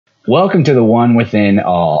Welcome to the One Within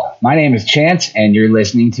All. My name is Chance, and you're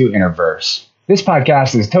listening to InnerVerse. This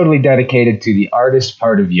podcast is totally dedicated to the artist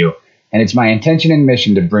part of you, and it's my intention and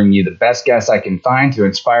mission to bring you the best guests I can find to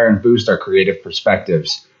inspire and boost our creative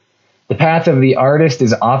perspectives. The path of the artist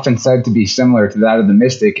is often said to be similar to that of the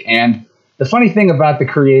mystic, and the funny thing about the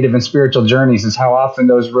creative and spiritual journeys is how often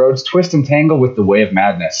those roads twist and tangle with the way of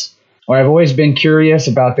madness. Or I've always been curious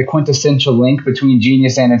about the quintessential link between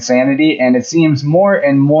genius and insanity, and it seems more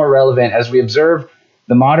and more relevant as we observe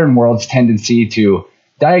the modern world's tendency to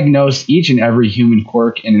diagnose each and every human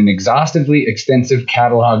quirk in an exhaustively extensive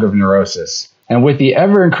catalog of neurosis. And with the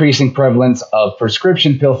ever-increasing prevalence of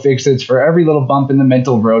prescription pill fixes for every little bump in the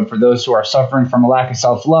mental road for those who are suffering from a lack of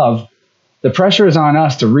self-love, the pressure is on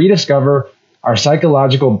us to rediscover our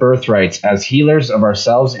psychological birthrights as healers of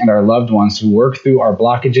ourselves and our loved ones who work through our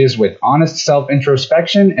blockages with honest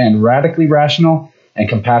self-introspection and radically rational and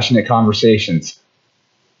compassionate conversations.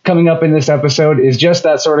 Coming up in this episode is just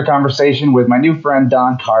that sort of conversation with my new friend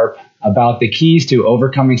Don Karp about the keys to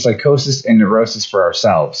overcoming psychosis and neurosis for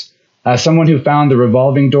ourselves. As someone who found the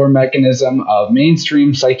revolving door mechanism of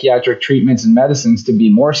mainstream psychiatric treatments and medicines to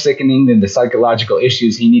be more sickening than the psychological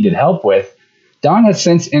issues he needed help with, Don has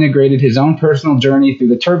since integrated his own personal journey through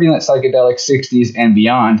the turbulent psychedelic 60s and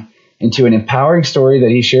beyond into an empowering story that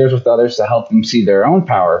he shares with others to help them see their own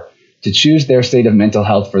power to choose their state of mental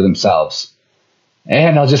health for themselves.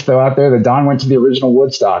 And I'll just throw out there that Don went to the original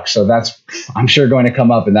Woodstock, so that's, I'm sure, going to come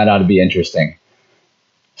up, and that ought to be interesting.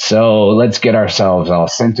 So let's get ourselves all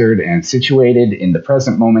centered and situated in the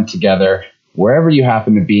present moment together, wherever you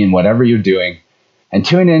happen to be and whatever you're doing, and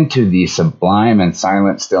tune into the sublime and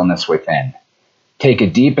silent stillness within. Take a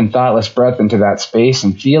deep and thoughtless breath into that space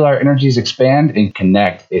and feel our energies expand and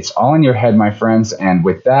connect. It's all in your head, my friends. And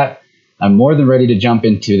with that, I'm more than ready to jump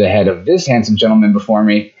into the head of this handsome gentleman before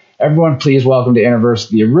me. Everyone, please welcome to InnerVerse,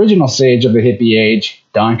 the original sage of the hippie age,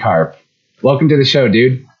 Don Karp. Welcome to the show,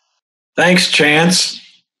 dude. Thanks, Chance.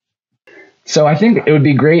 So I think it would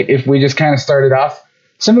be great if we just kind of started off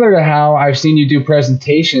similar to how I've seen you do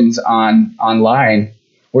presentations online,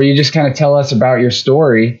 where you just kind of tell us about your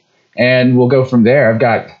story. And we'll go from there. I've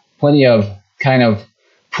got plenty of kind of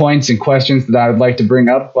points and questions that I would like to bring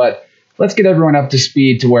up, but let's get everyone up to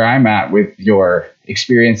speed to where I'm at with your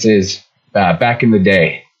experiences back in the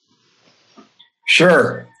day.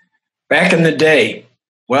 Sure. Back in the day.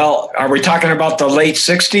 Well, are we talking about the late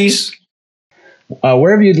 60s?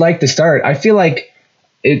 Wherever you'd like to start. I feel like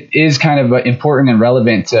it is kind of important and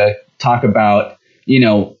relevant to talk about,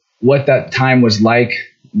 what that time was like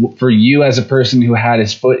for you as a person who had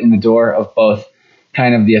his foot in the door of both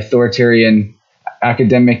kind of the authoritarian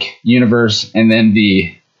academic universe and then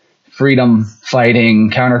the freedom fighting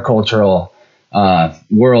countercultural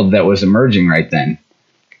world that was emerging right then.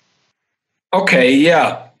 Okay.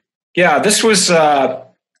 Yeah. This was, the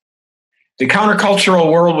countercultural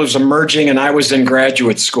world was emerging and I was in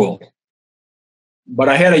graduate school, but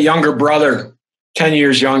I had a younger brother, 10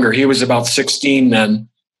 years younger. He was about 16 then,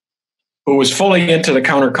 who was fully into the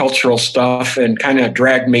countercultural stuff and kind of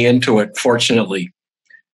dragged me into it, fortunately,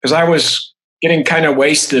 because I was getting kind of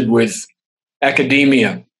wasted with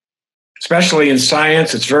academia, especially in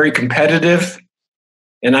science. It's very competitive,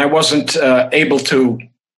 and I wasn't able to,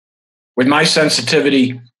 with my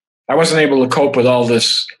sensitivity, I wasn't able to cope with all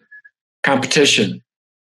this competition.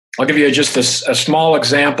 I'll give you just a small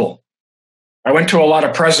example. I went to a lot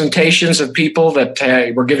of presentations of people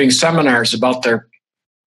that were giving seminars about their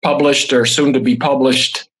published or soon to be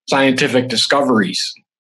published scientific discoveries.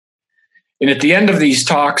 And at the end of these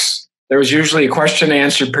talks, there was usually a question and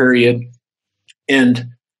answer period. And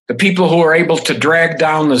the people who were able to drag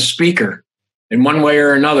down the speaker in one way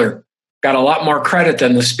or another got a lot more credit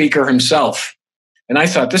than the speaker himself. And I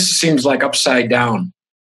thought, this seems like upside down.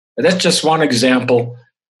 But that's just one example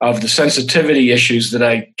of the sensitivity issues that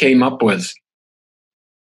I came up with.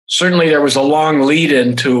 Certainly there was a long lead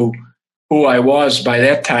into who I was by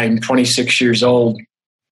that time, 26 years old,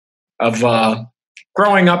 of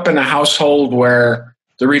growing up in a household where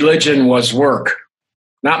the religion was work,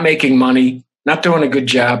 not making money, not doing a good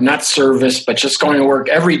job, not service, but just going to work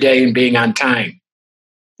every day and being on time.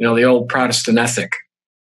 The old Protestant ethic.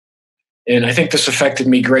 And I think this affected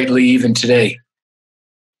me greatly even today.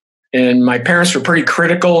 And my parents were pretty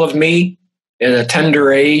critical of me at a tender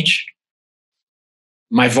age.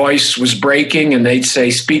 My voice was breaking and they'd say,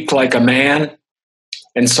 speak like a man,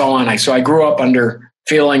 and so on. So I grew up under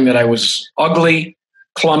feeling that I was ugly,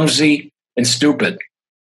 clumsy, and stupid.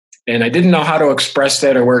 And I didn't know how to express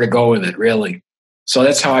that or where to go with it, really. So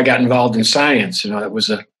that's how I got involved in science. It was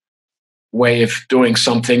a way of doing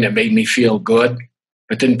something that made me feel good,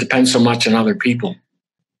 but didn't depend so much on other people.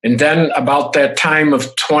 And then about that time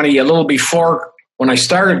of 20, a little before when I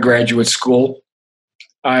started graduate school,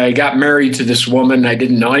 I got married to this woman. I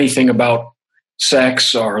didn't know anything about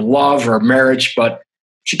sex or love or marriage, but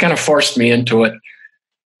she kind of forced me into it.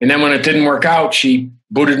 And then when it didn't work out, she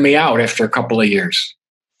booted me out after a couple of years.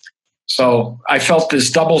 So I felt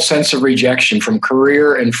this double sense of rejection from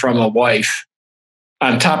career and from a wife.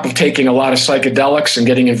 On top of taking a lot of psychedelics and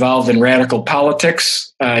getting involved in radical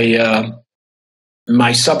politics,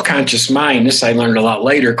 my subconscious mind, this I learned a lot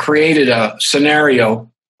later, created a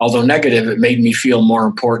scenario, although negative, it made me feel more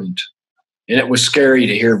important. And it was scary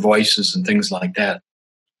to hear voices and things like that.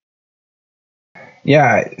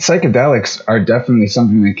 Yeah, psychedelics are definitely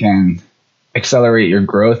something that can accelerate your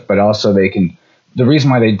growth, but also the reason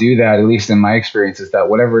why they do that, at least in my experience, is that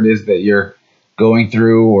whatever it is that you're going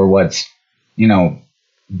through or what's,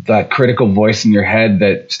 that critical voice in your head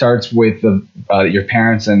that starts with your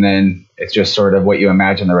parents, and then it's just sort of what you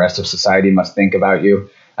imagine the rest of society must think about you.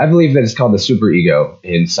 I believe that it's called the superego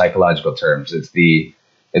in psychological terms. It's the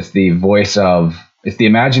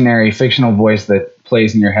imaginary fictional voice that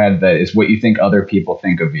plays in your head that is what you think other people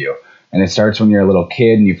think of you. And it starts when you're a little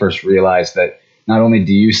kid and you first realize that not only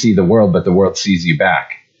do you see the world, but the world sees you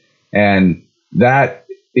back. And that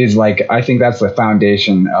is I think that's the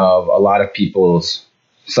foundation of a lot of people's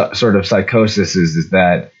sort of psychosis is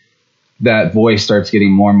that voice starts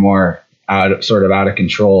getting more and more out of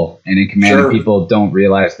control and in command. Sure. And people don't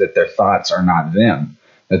realize that their thoughts are not them,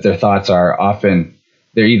 that their thoughts are often,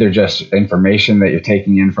 they're either just information that you're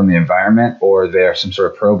taking in from the environment, or they're some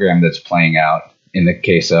sort of program that's playing out in the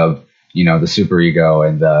case of, the superego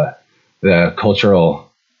and the cultural,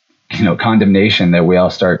 condemnation that we all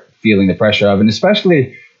start feeling the pressure of. And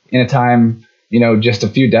especially in a time, just a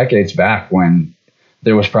few decades back when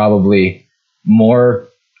there was probably more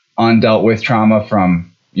undealt with trauma from,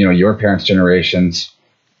 your parents' generations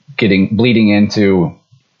bleeding into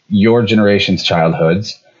your generation's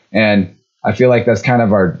childhoods. And I feel like that's kind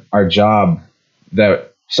of our job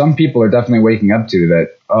that some people are definitely waking up to,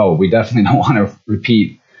 that, oh, we definitely don't want to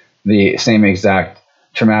repeat the same exact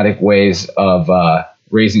traumatic ways of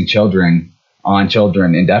raising children on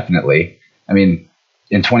children indefinitely. I mean,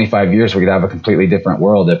 in 25 years, we could have a completely different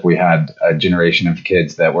world if we had a generation of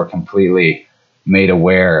kids that were completely made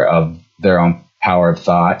aware of their own power of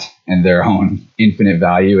thought and their own infinite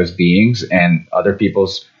value as beings and other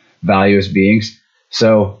people's value as beings.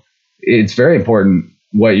 So it's very important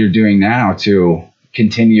what you're doing now to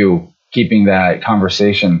continue keeping that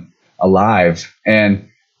conversation alive. And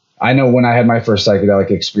I know when I had my first psychedelic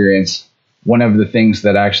experience, one of the things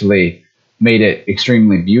that actually made it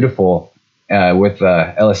extremely beautiful with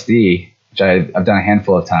LSD, which I've done a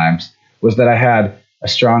handful of times, was that I had a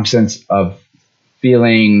strong sense of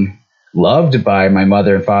feeling loved by my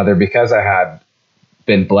mother and father because I had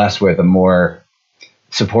been blessed with a more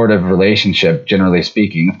supportive relationship, generally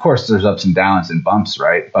speaking. Of course, there's ups and downs and bumps,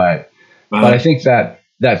 right? But I think that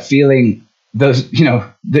feeling,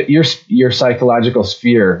 your psychological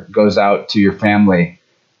sphere goes out to your family.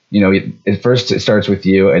 At first it starts with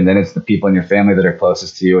you, and then it's the people in your family that are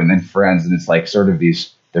closest to you, and then friends. And it's they're sort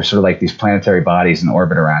of like these planetary bodies in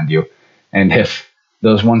orbit around you. And if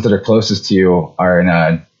those ones that are closest to you are in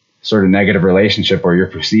a sort of negative relationship, or you're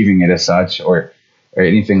perceiving it as such, or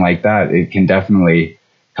anything like that, it can definitely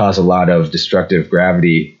cause a lot of destructive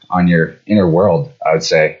gravity on your inner world, I would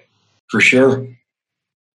say. For sure.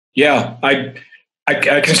 Yeah. I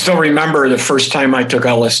can still remember the first time I took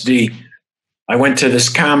LSD. I went to this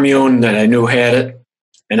commune that I knew had it,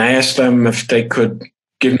 and I asked them if they could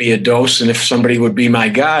give me a dose and if somebody would be my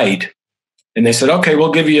guide. And they said, okay,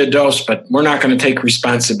 we'll give you a dose, but we're not going to take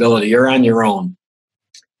responsibility. You're on your own.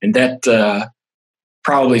 And that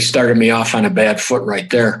probably started me off on a bad foot right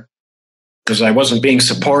there, because I wasn't being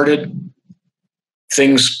supported.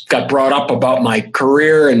 Things got brought up about my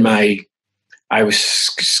career, and I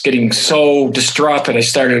was getting so distraught that I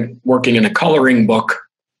started working in a coloring book.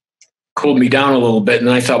 Cooled me down a little bit. And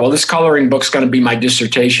I thought, well, this coloring book's going to be my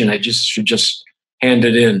dissertation. I should just hand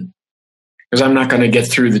it in, because I'm not going to get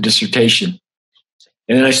through the dissertation.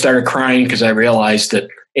 And then I started crying because I realized that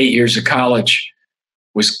 8 years of college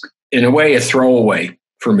was, in a way, a throwaway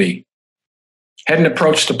for me. Hadn't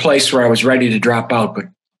approached a place where I was ready to drop out, but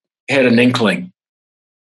had an inkling.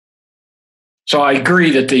 So I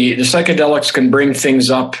agree that the psychedelics can bring things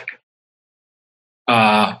up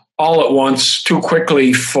all at once, too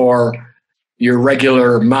quickly for your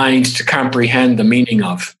regular mind to comprehend the meaning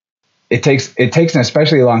of. It takes an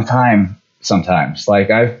especially long time sometimes.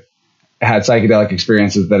 I've had psychedelic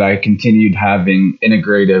experiences that I continued having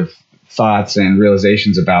integrative thoughts and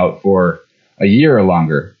realizations about for a year or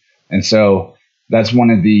longer. And so that's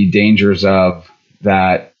one of the dangers of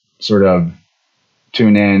that sort of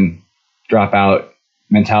tune in, drop out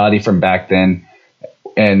mentality from back then,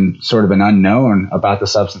 and sort of an unknown about the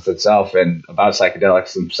substance itself and about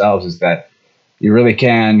psychedelics themselves, is that you really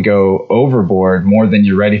can go overboard more than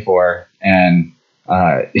you're ready for. And,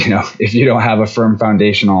 if you don't have a firm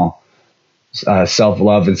foundational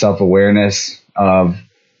self-love and self-awareness of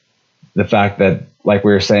the fact that, like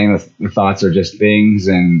we were saying, the thoughts are just things,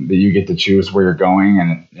 and that you get to choose where you're going,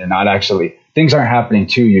 and you're not actually, things aren't happening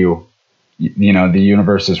to you. The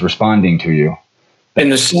universe is responding to you.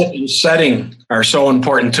 And the setting are so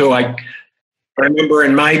important too. I remember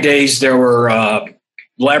in my days, there were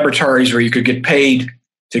laboratories where you could get paid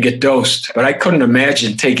to get dosed, but I couldn't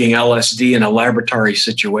imagine taking LSD in a laboratory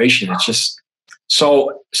situation. It's just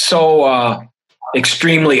so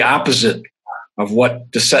extremely opposite of what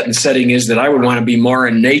the setting is, that I would want to be more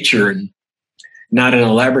in nature and not in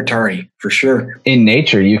a laboratory, for sure. In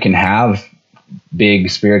nature, you can have big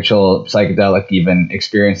spiritual, psychedelic even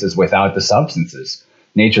experiences without the substances.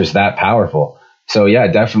 Nature's that powerful. So yeah,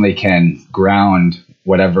 it definitely can ground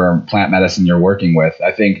whatever plant medicine you're working with.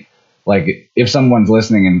 I think, like, if someone's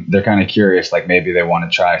listening and they're kind of curious, like maybe they want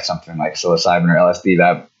to try something like psilocybin or LSD,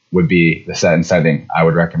 that would be the setting I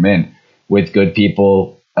would recommend, with good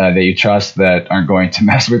people that you trust, that aren't going to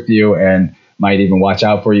mess with you and might even watch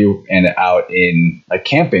out for you, and out in like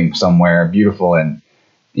camping somewhere beautiful and,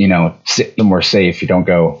 somewhere safe. You don't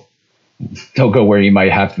go where you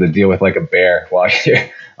might have to deal with like a bear while you're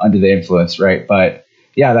under the influence, right? But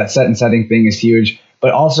yeah, that setting thing is huge.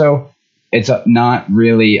 But also, it's not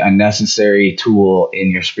really a necessary tool in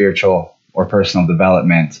your spiritual or personal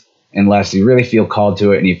development unless you really feel called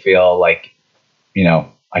to it and you feel like,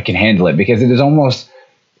 I can handle it. Because it is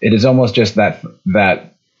almost just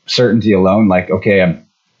that certainty alone. Like, okay,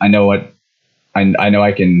 I know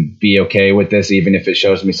I can be okay with this, even if it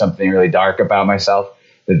shows me something really dark about myself.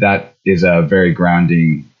 That is a very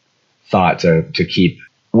grounding thought to keep.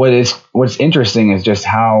 What's interesting is just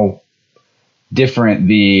how different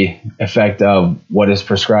the effect of what is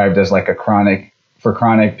prescribed as like chronic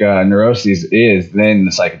neuroses is than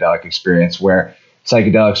the psychedelic experience, where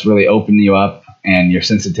psychedelics really open you up and your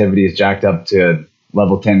sensitivity is jacked up to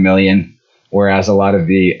level 10 million, whereas a lot of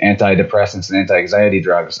the antidepressants and anti-anxiety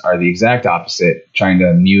drugs are the exact opposite, trying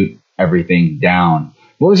to mute everything down.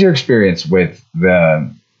 What was your experience with the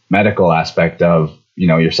medical aspect of,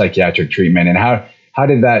 your psychiatric treatment, and how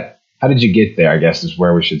did you get there, I guess, is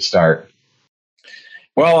where we should start.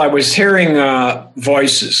 Well, I was hearing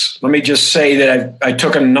voices. Let me just say that I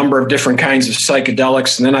took a number of different kinds of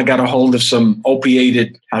psychedelics, and then I got a hold of some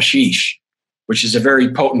opiated hashish, which is a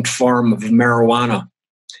very potent form of marijuana.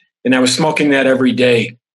 And I was smoking that every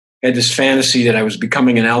day. I had this fantasy that I was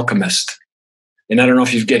becoming an alchemist. And I don't know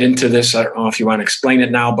if you get into this. I don't know if you want to explain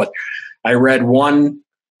it now, but I read one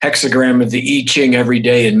hexagram of the I Ching every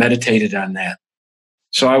day and meditated on that.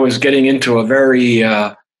 So I was getting into a very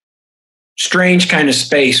strange kind of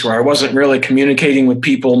space where I wasn't really communicating with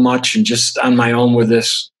people much and just on my own with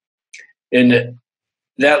this. And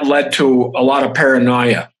that led to a lot of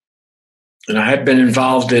paranoia. And I had been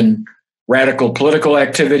involved in radical political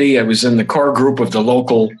activity. I was in the core group of the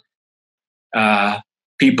local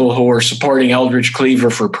people who were supporting Eldridge Cleaver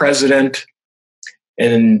for president.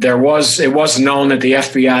 And it was known that the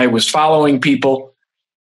FBI was following people.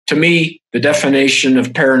 To me, the definition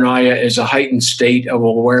of paranoia is a heightened state of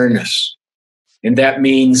awareness. And that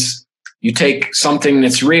means you take something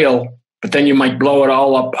that's real, but then you might blow it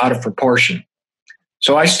all up out of proportion.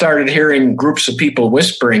 So I started hearing groups of people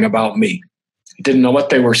whispering about me. I didn't know what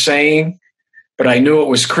they were saying, but I knew it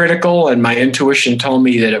was critical, and my intuition told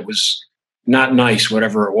me that it was not nice,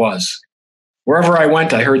 whatever it was. Wherever I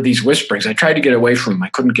went, I heard these whisperings. I tried to get away from them. I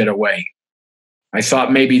couldn't get away. I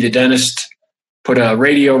thought maybe the dentist put a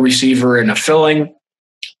radio receiver in a filling,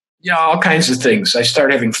 all kinds of things. I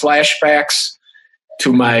started having flashbacks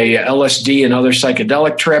to my LSD and other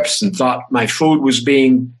psychedelic trips, and thought my food was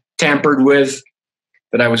being tampered with,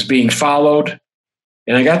 that I was being followed.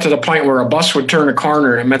 And I got to the point where a bus would turn a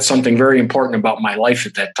corner, and it meant something very important about my life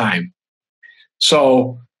at that time.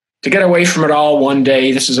 So to get away from it all one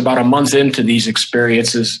day, this is about a month into these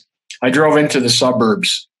experiences, I drove into the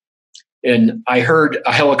suburbs and I heard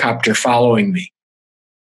a helicopter following me.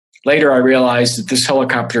 Later, I realized that this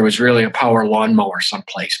helicopter was really a power lawnmower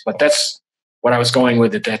someplace, but that's what I was going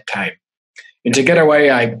with at that time. And to get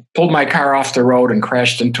away, I pulled my car off the road and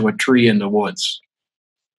crashed into a tree in the woods.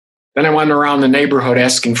 Then I went around the neighborhood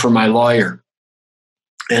asking for my lawyer.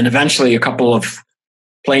 And eventually a couple of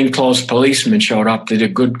plainclothes policemen showed up, did a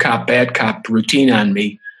good cop, bad cop routine on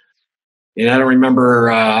me. And I don't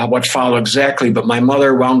remember what followed exactly, but my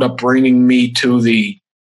mother wound up bringing me to the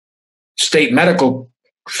state medical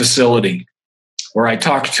facility where I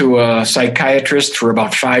talked to a psychiatrist for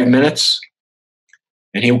about 5 minutes.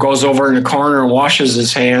 And he goes over in the corner and washes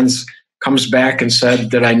his hands, comes back and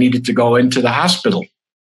said that I needed to go into the hospital.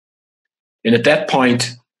 And at that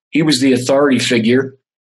point, he was the authority figure.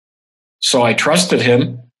 So I trusted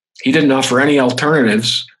him. He didn't offer any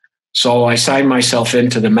alternatives. So I signed myself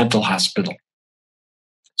into the mental hospital.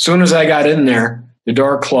 As soon as I got in there, the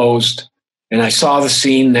door closed and I saw the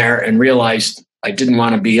scene there and realized I didn't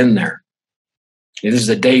want to be in there. It is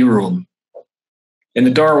the day room. And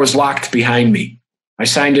the door was locked behind me. I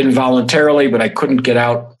signed in voluntarily, but I couldn't get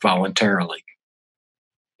out voluntarily.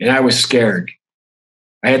 And I was scared.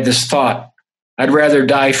 I had this thought, I'd rather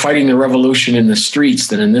die fighting the revolution in the streets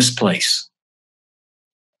than in this place.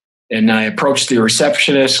 And I approached the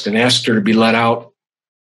receptionist and asked her to be let out.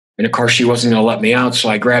 And of course, she wasn't going to let me out. So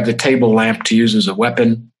I grabbed a table lamp to use as a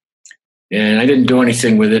weapon. And I didn't do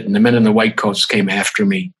anything with it. And the men in the white coats came after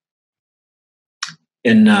me.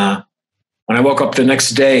 And when I woke up the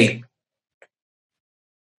next day,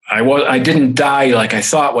 I didn't die like I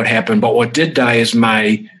thought would happen. But what did die is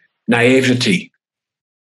my naivety.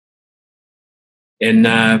 And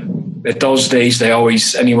at those days,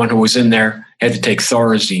 anyone who was in there had to take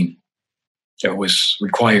Thorazine. It was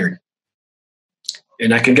required.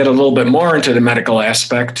 And I can get a little bit more into the medical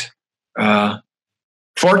aspect.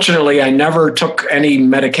 Fortunately, I never took any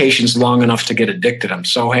medications long enough to get addicted. I'm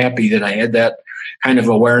so happy that I had that kind of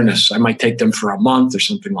awareness. I might take them for a month or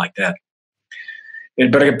something like that.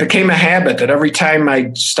 But it became a habit that every time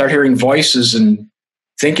I start hearing voices and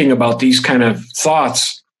thinking about these kind of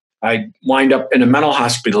thoughts, I'd wind up in a mental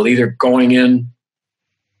hospital, either going in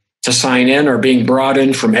to sign in or being brought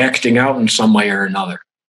in from acting out in some way or another.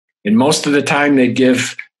 And most of the time they'd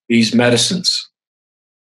give these medicines.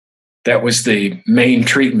 That was the main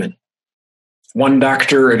treatment. One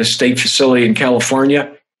doctor at a state facility in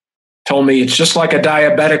California told me it's just like a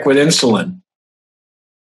diabetic with insulin.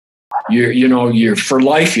 You're for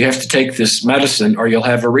life, you have to take this medicine or you'll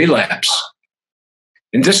have a relapse.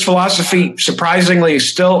 And this philosophy, surprisingly,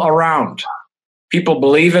 is still around. People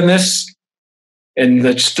believe in this, and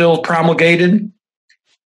that's still promulgated.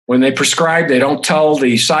 When they prescribe, they don't tell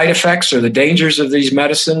the side effects or the dangers of these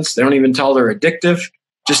medicines. They don't even tell they're addictive.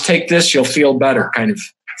 Just take this, you'll feel better, kind of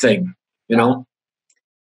thing, And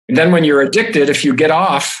then when you're addicted, if you get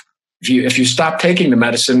off, if you stop taking the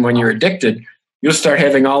medicine when you're addicted, you'll start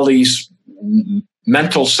having all these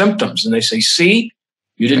mental symptoms. And they say, see,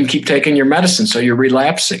 you didn't keep taking your medicine, so you're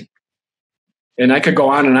relapsing. And I could go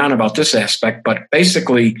on and on about this aspect, but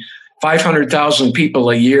basically 500,000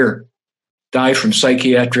 people a year die from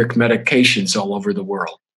psychiatric medications all over the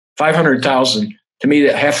world. 500,000, to me,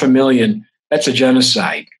 500,000, that's a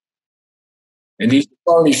genocide. And these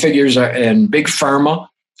authority figures and big pharma,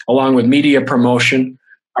 along with media promotion,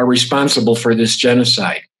 are responsible for this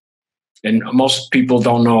genocide. And most people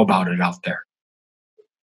don't know about it out there.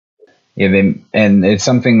 Yeah, and it's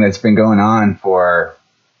something that's been going on for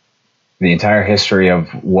the entire history of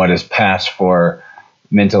what is passed for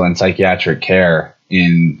mental and psychiatric care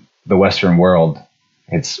in the Western world.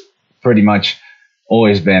 It's pretty much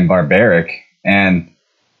always been barbaric. And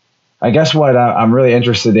I guess what I'm really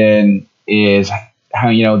interested in is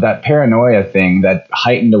how, that paranoia thing, that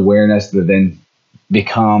heightened awareness that then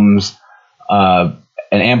becomes an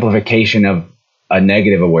amplification of a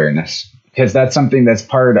negative awareness. Because that's something that's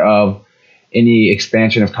part of any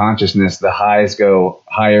expansion of consciousness. The highs go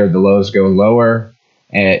higher, the lows go lower,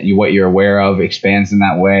 and what you're aware of expands in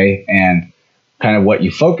that way. And kind of what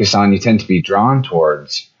you focus on, you tend to be drawn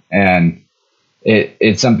towards. And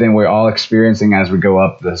it's something we're all experiencing as we go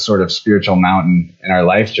up the sort of spiritual mountain in our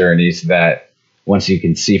life journeys, that once you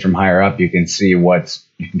can see from higher up, you can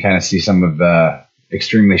kind of see some of the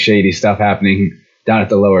extremely shady stuff happening down at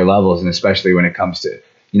the lower levels. And especially when it comes to,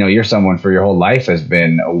 you're someone for your whole life has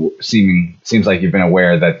been seems like you've been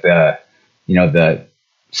aware that the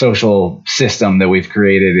social system that we've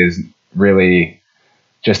created is really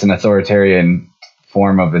just an authoritarian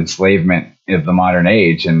form of enslavement of the modern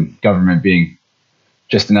age, and government being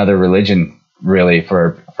just another religion really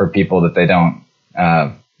for people that they don't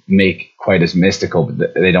make quite as mystical,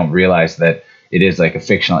 but they don't realize that it is like a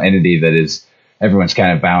fictional entity that is everyone's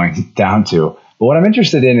kind of bowing down to. But what I'm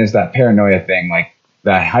interested in is that paranoia thing, like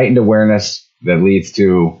that heightened awareness that leads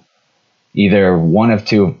to either one of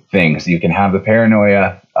two things. You can have the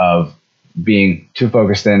paranoia of being too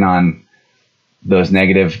focused in on those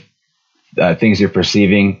negative things you're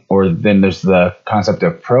perceiving, or then there's the concept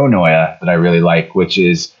of pronoia that I really like, which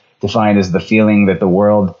is defined as the feeling that the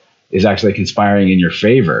world is actually conspiring in your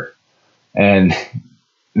favor. And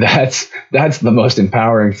that's the most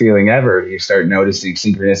empowering feeling ever. You start noticing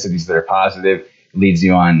synchronicities that are positive, leads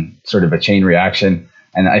you on sort of a chain reaction.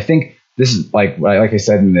 And I think this is like I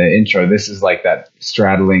said in the intro, this is like that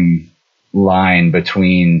straddling line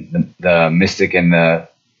between the mystic and the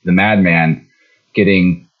madman,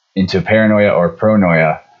 getting into paranoia or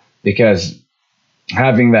pronoia, because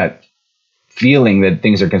having that feeling that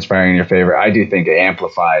things are conspiring in your favor, I do think it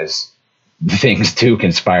amplifies things to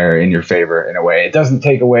conspire in your favor in a way. It doesn't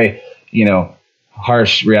take away,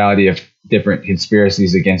 harsh reality of different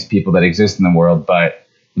conspiracies against people that exist in the world, but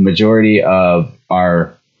the majority of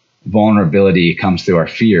our vulnerability comes through our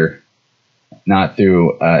fear, not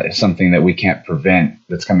through something that we can't prevent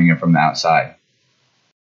that's coming in from the outside.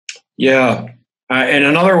 Yeah. And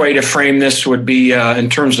another way to frame this would be in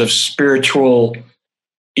terms of spiritual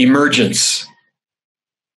emergence.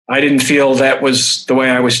 I didn't feel that was the way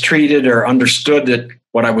I was treated or understood that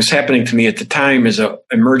what was happening to me at the time is a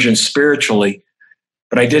emergence spiritually.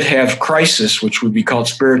 But I did have crisis, which would be called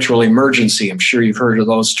spiritual emergency. I'm sure you've heard of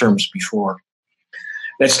those terms before.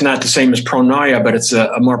 That's not the same as pronoia, but it's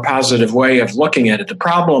a more positive way of looking at it. The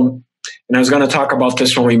problem, and I was going to talk about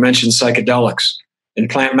this when we mentioned psychedelics and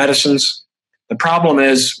plant medicines, the problem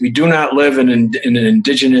is we do not live in an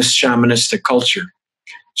indigenous shamanistic culture.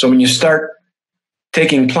 So when you start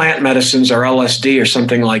taking plant medicines or LSD or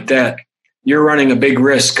something like that, you're running a big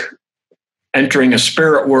risk entering a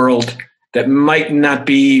spirit world that might not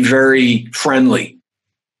be very friendly.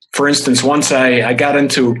 For instance, once I got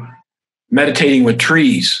into meditating with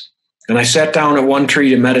trees, and I sat down at one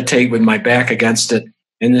tree to meditate with my back against it,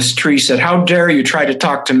 and this tree said, "How dare you try to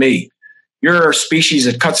talk to me? You're a species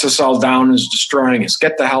that cuts us all down and is destroying us.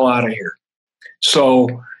 Get the hell out of here."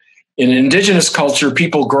 So in indigenous culture,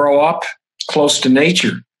 people grow up close to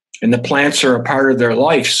nature, and the plants are a part of their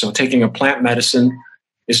life. So taking a plant medicine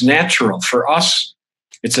is natural. For us,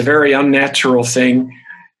 it's a very unnatural thing,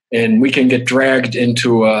 and we can get dragged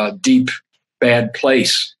into a deep, bad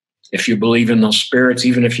place. If you believe in those spirits,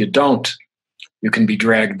 even if you don't, you can be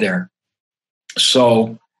dragged there.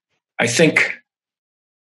 So I think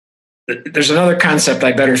there's another concept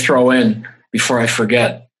I better throw in before I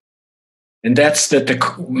forget. And that's that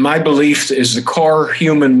my belief is the core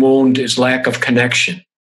human wound is lack of connection.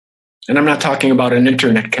 And I'm not talking about an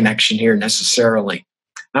internet connection here necessarily.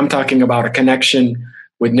 I'm talking about a connection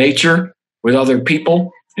with nature, with other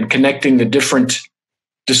people, and connecting the different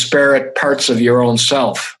disparate parts of your own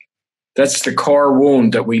self. That's the core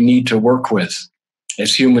wound that we need to work with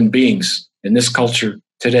as human beings in this culture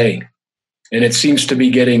today. And it seems to be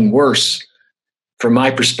getting worse from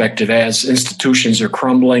my perspective as institutions are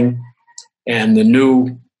crumbling and the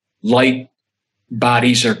new light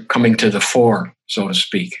bodies are coming to the fore, so to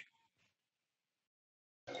speak.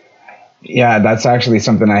 Yeah, that's actually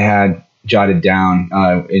something I had jotted down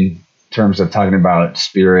in terms of talking about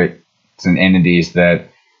spirits and entities that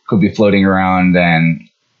could be floating around, and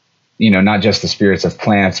not just the spirits of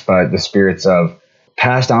plants, but the spirits of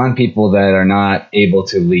passed on people that are not able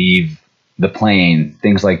to leave the plane,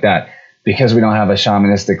 things like that, because we don't have a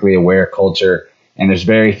shamanistically aware culture, and there's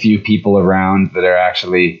very few people around that are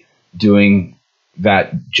actually doing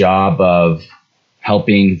that job of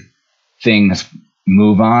helping things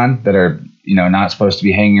move on that are not supposed to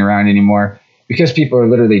be hanging around anymore, because people are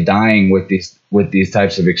literally dying with these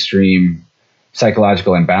types of extreme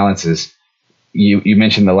psychological imbalances. You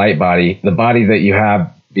mentioned the light body, the body that you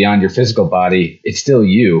have beyond your physical body, it's still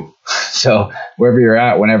you. So wherever you're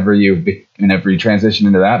at, whenever you transition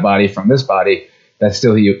into that body from this body, that's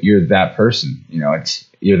still you. You're that person.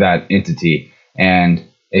 You're that entity. And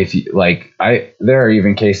if you there are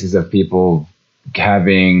even cases of people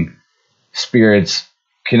having spirits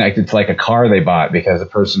connected to like a car they bought because the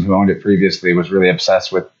person who owned it previously was really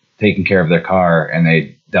obsessed with taking care of their car, and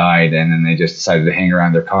they died, and then they just decided to hang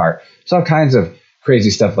around their car. So all kinds of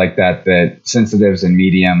crazy stuff like that sensitives and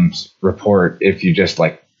mediums report if you just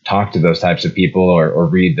talk to those types of people or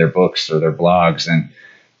read their books or their blogs. And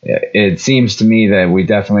it seems to me that we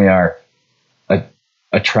definitely are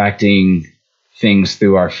attracting things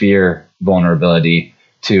through our fear vulnerability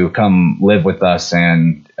to come live with us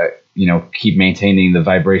and keep maintaining the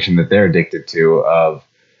vibration that they're addicted to of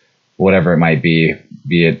whatever it might be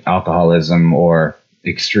it alcoholism or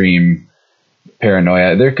extreme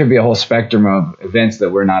paranoia. There could be a whole spectrum of events that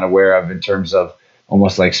we're not aware of in terms of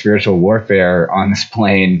almost like spiritual warfare on this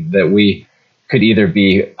plane that we could either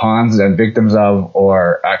be pawns and victims of,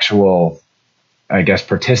 or actual, I guess,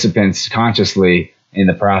 participants consciously in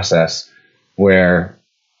the process, where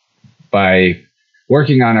by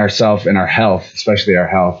working on ourselves and our health, especially our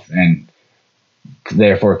health, and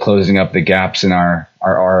therefore closing up the gaps in our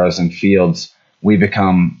auras and fields, we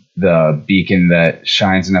become the beacon that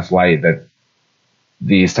shines enough light that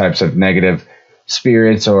these types of negative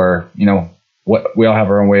spirits, or, you know, what we all have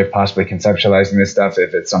our own way of possibly conceptualizing this stuff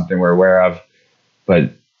if it's something we're aware of,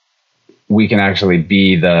 but we can actually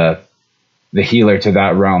be the healer to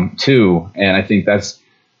that realm too. And I think that's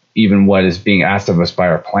even what is being asked of us by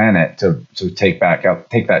our planet, to take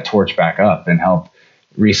that torch back up and help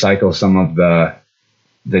recycle some of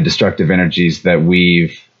the destructive energies that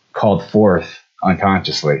we've called forth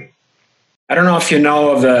unconsciously. I don't know if you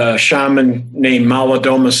know of the shaman named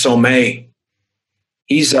Malidoma Somé.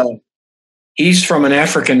 He's from an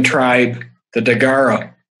African tribe, the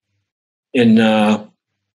Dagara.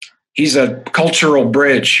 He's a cultural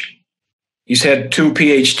bridge. He's had 2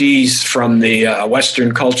 PhDs from the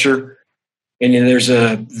Western culture. And then there's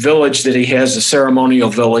a village that he has, a ceremonial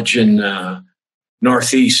village in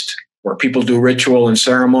Northeast, where people do ritual and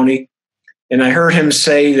ceremony. And I heard him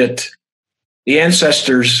say that the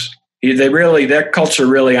ancestors, that culture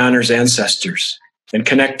really honors ancestors and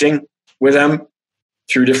connecting with them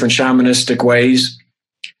through different shamanistic ways.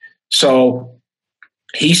 So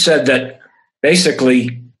he said that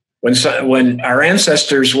basically when our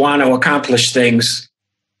ancestors want to accomplish things,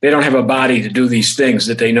 they don't have a body to do these things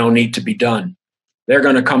that they know need to be done. They're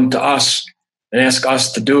going to come to us and ask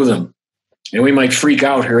us to do them. And we might freak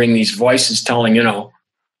out hearing these voices telling,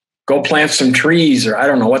 go plant some trees, or I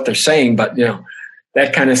don't know what they're saying, but,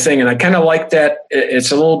 that kind of thing. And I kind of like that.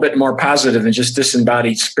 It's a little bit more positive than just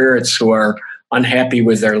disembodied spirits who are unhappy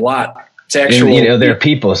with their lot. It's actual. And, they're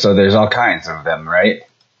people, so there's all kinds of them, right?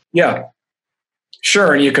 Yeah,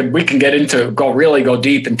 sure. And we can go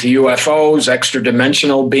deep into UFOs, extra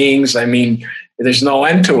dimensional beings. I mean, there's no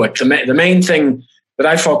end to it. The main thing that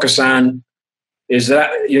I focus on is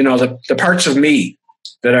that, the parts of me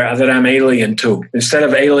that I'm alien to. Instead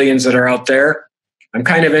of aliens that are out there, I'm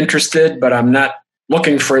kind of interested, but I'm not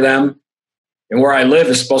looking for them. And where I live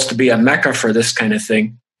is supposed to be a mecca for this kind of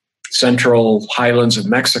thing, central highlands of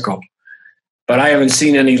Mexico. But I haven't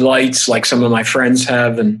seen any lights like some of my friends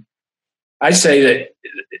have. And I say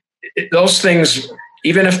that those things,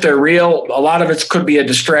 even if they're real, a lot of it could be a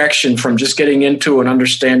distraction from just getting into and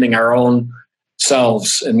understanding our own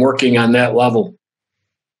selves and working on that level.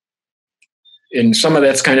 And some of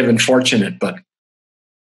that's kind of unfortunate, but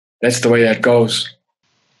that's the way that goes.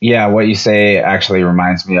 Yeah, what you say actually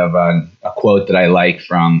reminds me of a quote that I like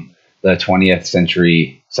from the 20th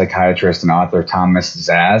century psychiatrist and author Thomas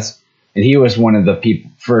Zaz. And he was one of the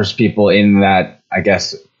first people in that, I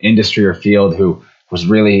guess, industry or field who was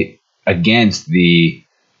really against the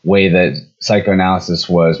way that psychoanalysis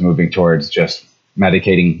was moving towards just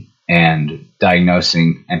medicating and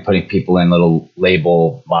diagnosing and putting people in little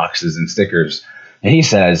label boxes and stickers. And he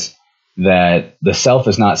says that the self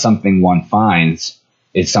is not something one finds,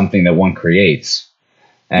 it's something that one creates.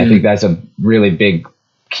 And I think that's a really big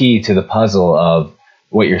key to the puzzle of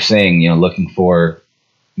what you're saying, looking for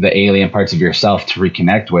the alien parts of yourself to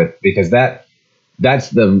reconnect with, because that's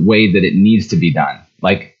the way that it needs to be done.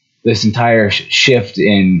 Like this entire shift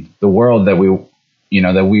in the world that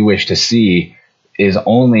we wish to see is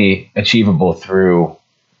only achievable through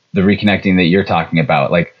the reconnecting that you're talking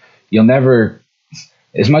about. Like you'll never,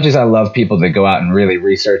 as much as I love people that go out and really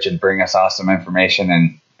research and bring us awesome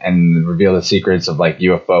information and reveal the secrets of like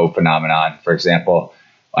UFO phenomenon, for example,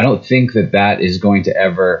 I don't think that is going to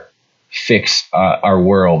ever fix our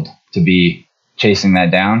world to be chasing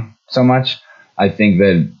that down so much. I think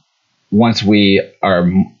that once we are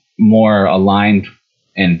more aligned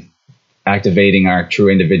and activating our true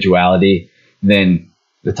individuality, then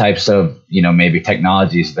the types of, maybe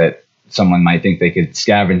technologies that someone might think they could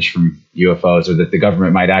scavenge from UFOs, or that the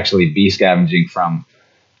government might actually be scavenging from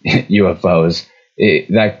UFOs,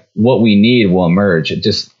 that what we need will emerge.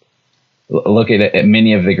 Just look at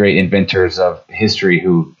many of the great inventors of history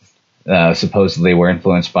who supposedly were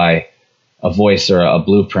influenced by a voice or a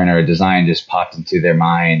blueprint or a design just popped into their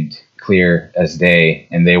mind clear as day,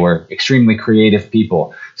 and they were extremely creative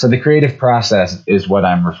people. So the creative process is what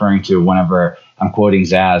I'm referring to whenever I'm quoting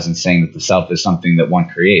Zaz and saying that the self is something that one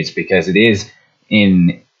creates, because it is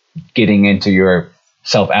in getting into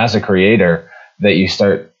yourself as a creator that you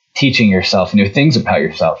start teaching yourself new things about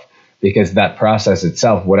yourself, because that process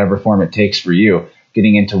itself, whatever form it takes for you,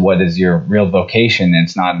 getting into what is your real vocation, and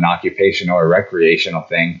it's not an occupation or a recreational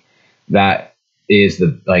thing, that is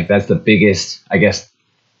that's the biggest, I guess,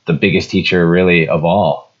 the biggest teacher really of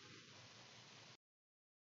all.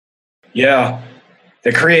 Yeah.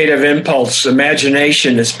 The creative impulse,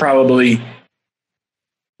 imagination is probably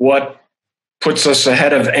what puts us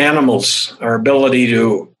ahead of animals, our ability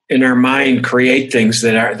to in our mind create things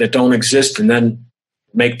that don't exist and then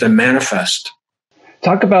make them manifest.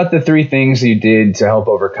 Talk about the 3 things you did to help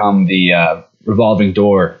overcome the revolving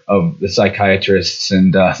door of the psychiatrists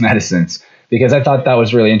and medicines, because I thought that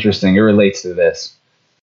was really interesting. It relates to this.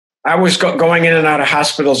 I was going in and out of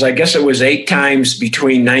hospitals. I guess it was 8 times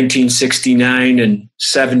between 1969 and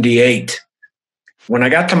 78. When I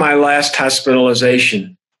got to my last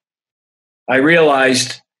hospitalization, I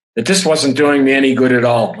realized that this wasn't doing me any good at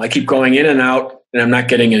all. I keep going in and out, and I'm not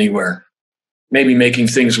getting anywhere. Maybe making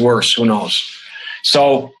things worse, who knows?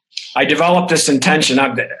 So I developed this intention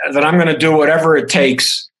that I'm going to do whatever it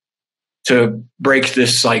takes to break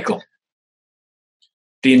this cycle.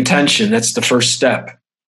 The intention, that's the first step.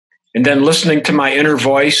 And then listening to my inner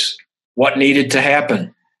voice, what needed to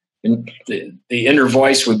happen. And the inner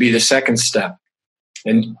voice would be the second step.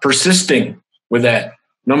 And persisting with that.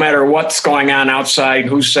 No matter what's going on outside,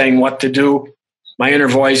 who's saying what to do, my inner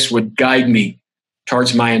voice would guide me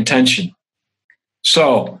towards my intention.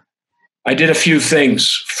 So I did a few things.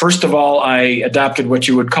 First of all, I adopted what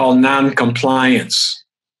you would call non-compliance.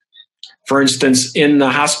 For instance, in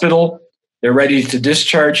the hospital, they're ready to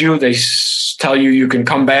discharge you. They tell you you can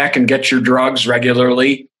come back and get your drugs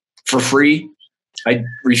regularly for free. I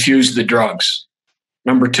refused the drugs.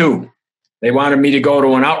 Number 2, they wanted me to go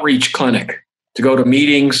to an outreach clinic, to go to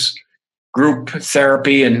meetings, group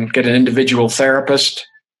therapy, and get an individual therapist.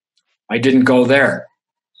 I didn't go there.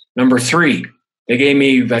 Number 3, they gave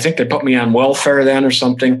me, I think they put me on welfare then or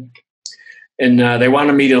something. And they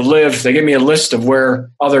wanted me to live. They gave me a list of where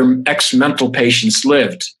other ex-mental patients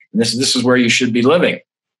lived. And this is where you should be living.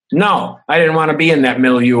 No, I didn't want to be in that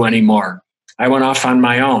milieu anymore. I went off on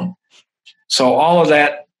my own. So all of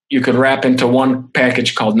that you could wrap into one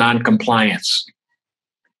package called non-compliance.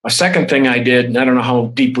 A second thing I did, and I don't know how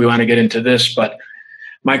deep we want to get into this, but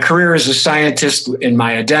my career as a scientist and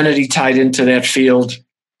my identity tied into that field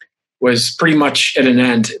was pretty much at an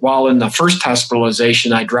end. While in the first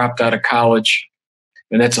hospitalization, I dropped out of college,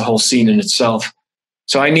 and that's a whole scene in itself.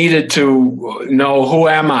 So I needed to know, who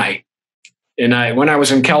am I? And when I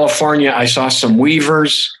was in California, I saw some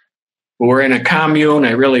weavers who were in a commune.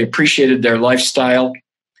 I really appreciated their lifestyle.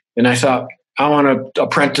 And I thought, I want to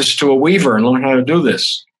apprentice to a weaver and learn how to do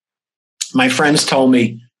this. My friends told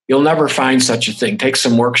me, you'll never find such a thing. Take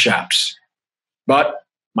some workshops. But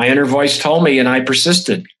my inner voice told me, and I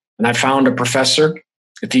persisted. And I found a professor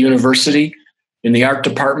at the university in the art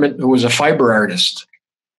department who was a fiber artist.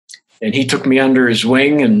 And he took me under his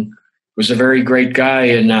wing and was a very great guy.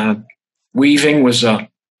 And weaving was a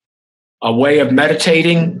way of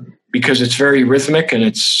meditating because it's very rhythmic and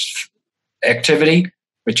it's activity,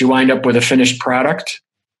 but you wind up with a finished product.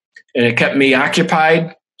 And it kept me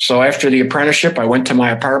occupied. So after the apprenticeship, I went to my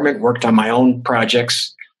apartment, worked on my own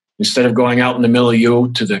projects instead of going out in the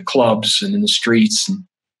milieu to the clubs and in the streets.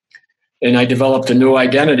 And I developed a new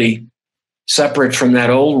identity separate from that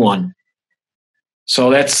old one. So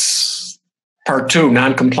that's part 2,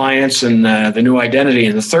 non-compliance and the new identity.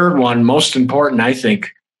 And the third one, most important, I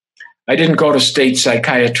think, I didn't go to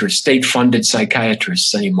state-funded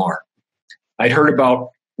psychiatrists anymore. I'd heard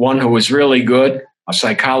about one who was really good, a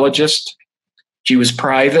psychologist. She was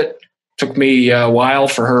private. Took me a while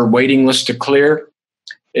for her waiting list to clear.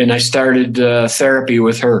 And I started therapy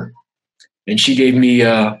with her. And she gave me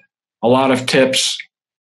a lot of tips.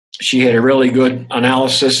 She had a really good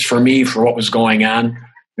analysis for me for what was going on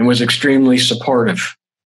and was extremely supportive.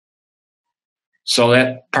 So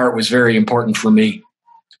that part was very important for me.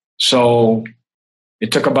 So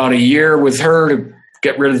it took about a year with her to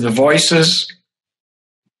get rid of the voices.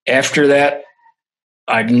 After that,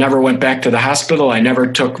 I never went back to the hospital. I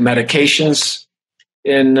never took medications.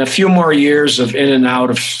 In a few more years of in and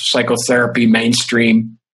out of psychotherapy,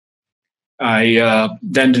 mainstream, I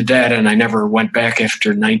then did that, and I never went back after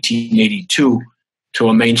 1982 to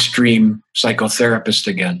a mainstream psychotherapist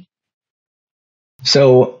again.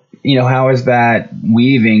 So, how has that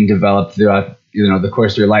weaving developed throughout, the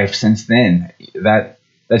course of your life since then? That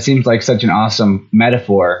seems like such an awesome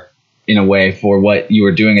metaphor in a way for what you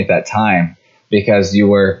were doing at that time, because you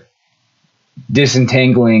were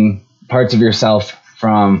disentangling parts of yourself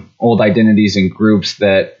from old identities and groups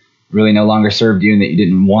that really no longer served you and that you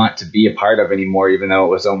didn't want to be a part of anymore, even though it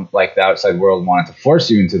was like the outside world wanted to force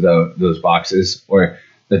you into those boxes, or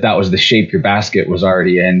that was the shape your basket was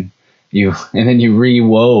already in. And then you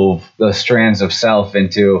rewove those strands of self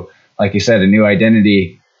into, like you said, a new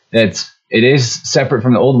identity it is separate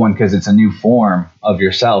from the old one because it's a new form of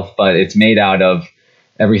yourself, but it's made out of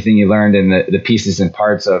everything you learned in the pieces and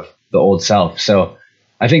parts of the old self. So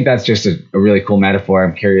I think that's just a really cool metaphor.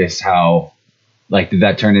 I'm curious how, did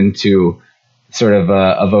that turn into sort of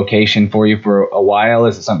a vocation for you for a while?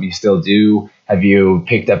 Is it something you still do? Have you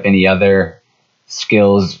picked up any other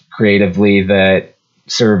skills creatively that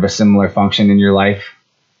serve a similar function in your life?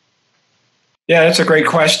 Yeah, that's a great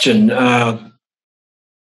question. The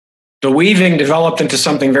weaving developed into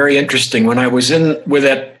something very interesting. When I was in with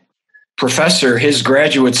that professor, his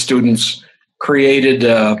graduate students created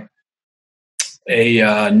a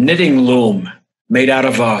knitting loom made out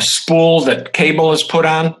of a spool that cable is put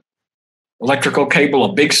on, electrical cable,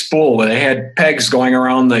 a big spool where they had pegs going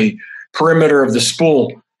around the perimeter of the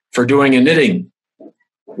spool for doing a knitting,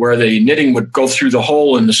 where the knitting would go through the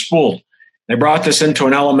hole in the spool. They brought this into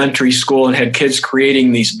an elementary school and had kids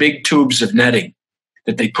creating these big tubes of netting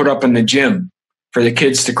that they put up in the gym for the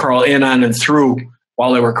kids to crawl in on and through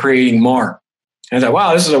while they were creating more. And I thought,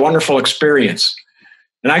 wow, this is a wonderful experience.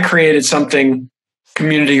 And I created something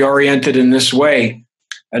community-oriented in this way,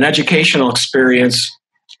 an educational experience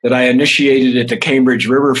that I initiated at the Cambridge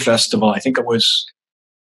River Festival. I think it was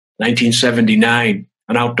 1979,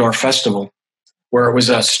 an outdoor festival, where it was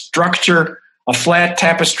a structure, a flat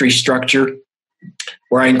tapestry structure,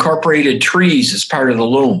 where I incorporated trees as part of the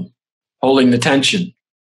loom, holding the tension.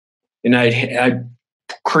 And I'd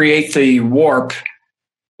create the warp,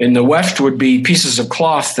 and the weft would be pieces of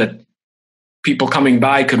cloth that people coming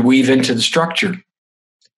by could weave into the structure.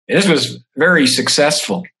 And this was very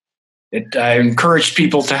successful. I encouraged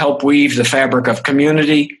people to help weave the fabric of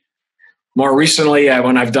community. More recently,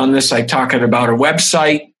 when I've done this, I talk about a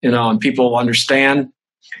website, and people understand.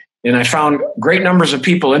 And I found great numbers of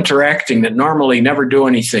people interacting that normally never do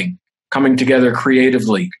anything, coming together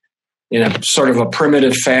creatively in a sort of a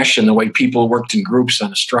primitive fashion, the way people worked in groups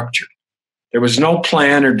on a structure. There was no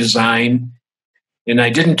plan or design, and I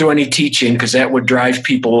didn't do any teaching because that would drive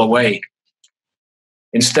people away.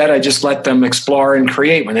 Instead, I just let them explore and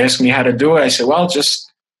create. When they asked me how to do it, I said, well,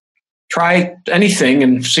 just try anything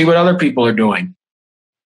and see what other people are doing.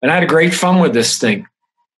 And I had a great fun with this thing.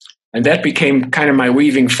 And that became kind of my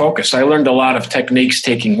weaving focus. I learned a lot of techniques,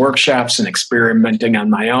 taking workshops and experimenting on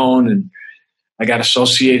my own. And I got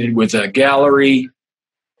associated with a gallery.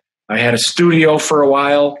 I had a studio for a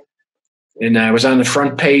while. And I was on the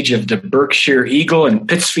front page of the Berkshire Eagle in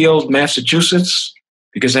Pittsfield, Massachusetts,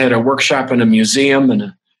 because I had a workshop in a museum and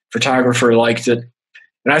a photographer liked it.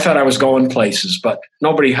 And I thought I was going places, but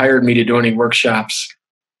nobody hired me to do any workshops.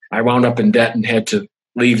 I wound up in debt and had to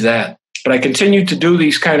leave that. But I continued to do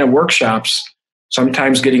these kind of workshops,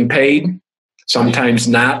 sometimes getting paid, sometimes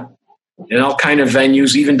not, in all kind of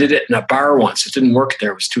venues. Even did it in a bar once. It didn't work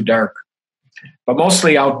there. It was too dark. But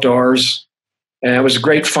mostly outdoors. And it was a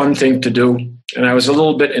great fun thing to do. And I was a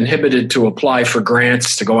little bit inhibited to apply for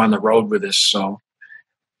grants to go on the road with this. So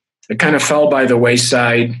it kind of fell by the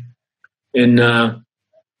wayside. And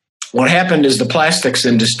what happened is the plastics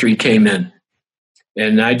industry came in.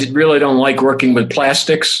 And I really don't like working with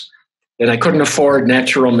plastics. And I couldn't afford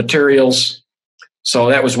natural materials. So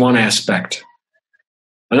that was one aspect.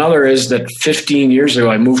 Another is that 15 years ago,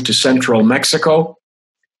 I moved to central Mexico.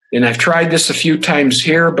 And I've tried this a few times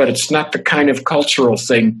here, but it's not the kind of cultural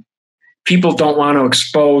thing. People don't want to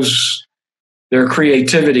expose their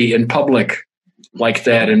creativity in public like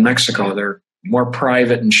that in Mexico. They're more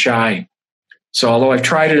private and shy. So although I've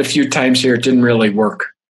tried it a few times here, it didn't really work.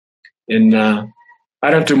 And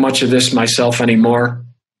I don't do much of this myself anymore.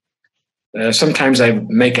 Sometimes I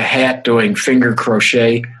make a hat doing finger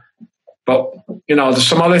crochet. But, there's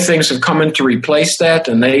some other things have come in to replace that,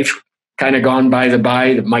 and they've kind of gone by the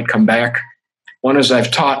by that might come back. One is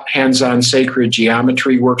I've taught hands-on sacred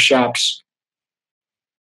geometry workshops.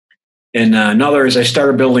 And another is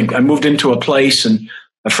I moved into a place and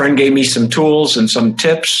a friend gave me some tools and some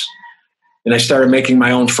tips, and I started making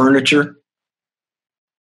my own furniture.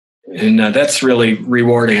 And that's really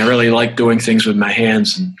rewarding. I really like doing things with my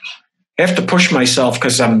hands, and I have to push myself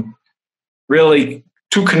because I'm really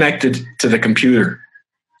too connected to the computer.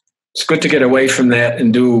 It's good to get away from that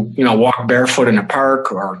and do, walk barefoot in a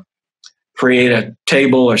park or create a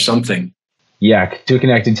table or something. Yeah, too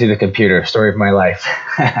connected to the computer. Story of my life.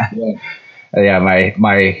 Yeah,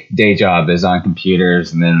 my day job is on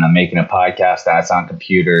computers, and then I'm making a podcast that's on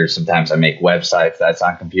computers. Sometimes I make websites that's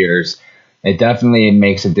on computers. It definitely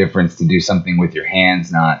makes a difference to do something with your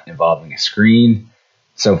hands, not involving a screen.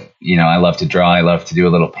 So, I love to draw. I love to do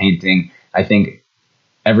a little painting. I think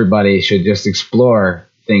everybody should just explore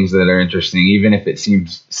things that are interesting, even if it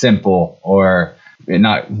seems simple or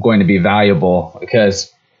not going to be valuable.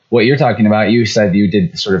 Because what you're talking about, you said you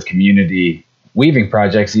did sort of community weaving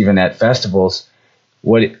projects, even at festivals.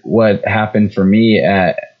 What happened for me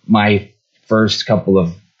at my first couple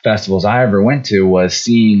of festivals I ever went to was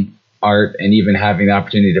seeing art and even having the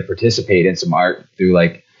opportunity to participate in some art through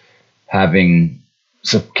like having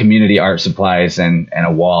some community art supplies and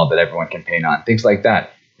a wall that everyone can paint on, things like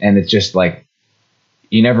that. And it's just like,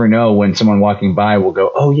 you never know when someone walking by will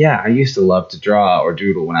go, oh yeah, I used to love to draw or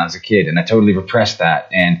doodle when I was a kid, and I totally repressed that.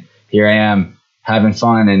 And here I am having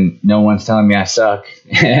fun and no one's telling me I suck.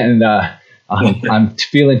 And I'm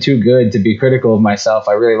feeling too good to be critical of myself.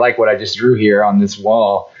 I really like what I just drew here on this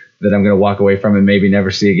wall that I'm going to walk away from and maybe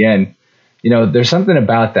never see again. You know, there's something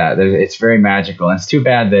about that. It's very magical. And it's too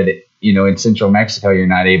bad that, in Central Mexico, you're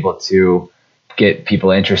not able to get people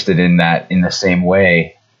interested in that in the same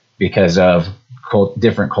way because of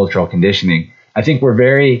different cultural conditioning. I think we're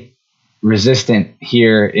very resistant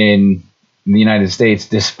here in the United States,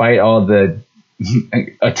 despite all the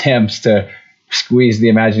attempts to squeeze the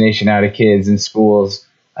imagination out of kids in schools.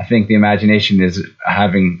 I think the imagination is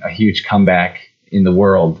having a huge comeback in the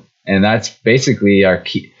world. And that's basically our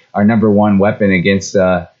number one weapon against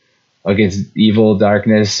evil,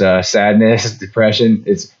 darkness, sadness, depression.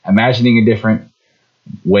 It's imagining a different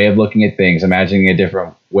way of looking at things, imagining a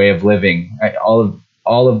different way of living. Right?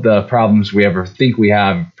 All of the problems we ever think we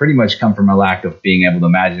have pretty much come from a lack of being able to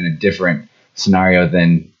imagine a different scenario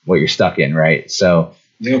than what you're stuck in, right? So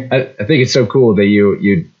yeah. I think it's so cool that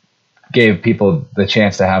you gave people the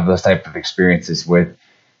chance to have those type of experiences with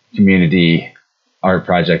community art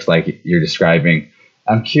projects like you're describing.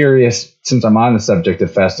 I'm curious, since I'm on the subject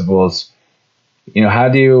of festivals,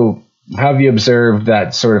 how have you observed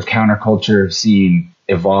that sort of counterculture scene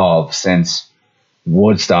evolve since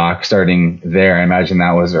Woodstock starting there? I imagine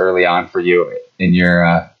that was early on for you in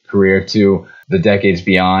your career, to the decades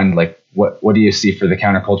beyond. Like, what do you see for the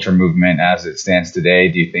counterculture movement as it stands today?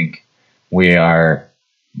 Do you think we are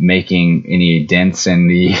making any dents in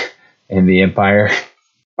the empire?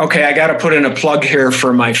 Okay, I got to put in a plug here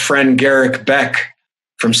for my friend Garrick Beck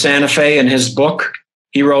from Santa Fe and his book.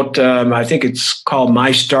 He wrote, I think it's called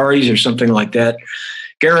My Stories or something like that.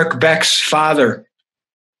 Garrick Beck's father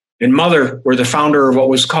and mother were the founder of what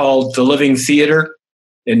was called the Living Theater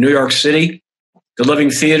in New York City. The Living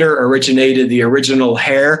Theater originated the original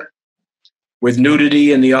Hair, with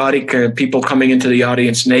nudity in the audience, people coming into the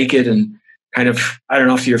audience naked and kind of, I don't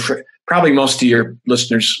know if probably most of your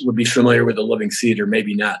listeners would be familiar with the Living Theater,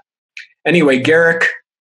 maybe not. Anyway, Garrick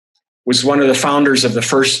was one of the founders of the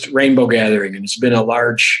first Rainbow Gathering, and it's been a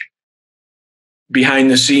large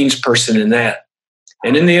behind-the-scenes person in that.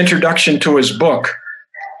 And in the introduction to his book,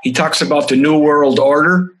 he talks about the New World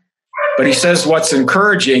Order, but he says what's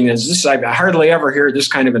encouraging is this: I hardly ever hear this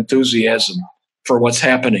kind of enthusiasm for what's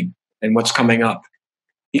happening and what's coming up.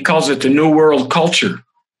 He calls it the New World Culture.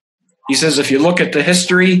 He says if you look at the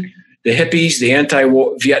history, the hippies, the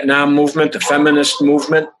anti-Vietnam movement, the feminist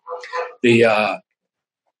movement, the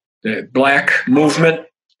black movement,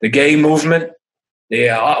 the gay movement, the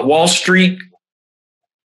Wall Street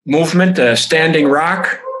movement, Standing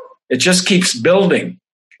Rock, it just keeps building.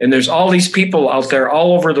 And there's all these people out there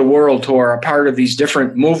all over the world who are a part of these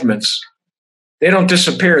different movements. They don't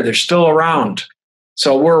disappear. They're still around.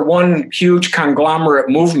 So we're one huge conglomerate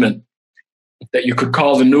movement that you could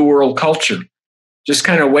call the New World Culture, just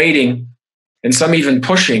kind of waiting, and some even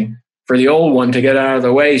pushing for the old one to get out of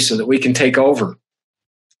the way so that we can take over.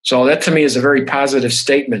 So that to me is a very positive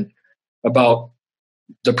statement about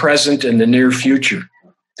the present and the near future,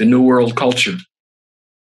 the New World Culture.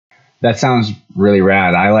 That sounds really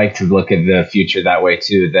rad. I like to look at the future that way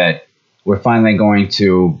too, that we're finally going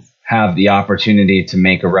to have the opportunity to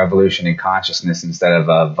make a revolution in consciousness instead of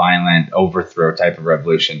a violent overthrow type of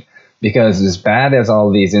revolution. Because as bad as all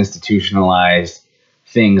these institutionalized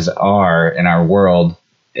things are in our world,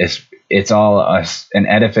 it's all an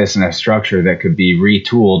edifice and a structure that could be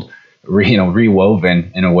retooled,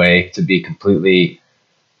 rewoven in a way to be completely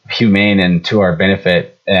humane and to our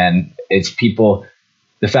benefit. And it's people,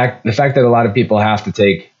 the fact that a lot of people have to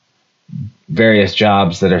take various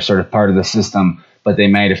jobs that are sort of part of the system, but they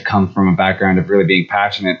might have come from a background of really being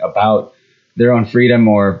passionate about their own freedom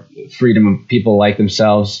or freedom of people like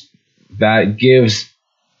themselves. That gives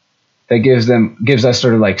us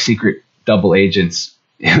sort of like secret double agents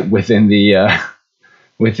within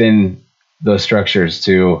within those structures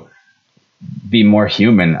to be more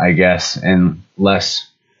human, I guess, and less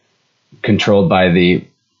controlled by the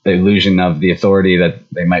illusion of the authority that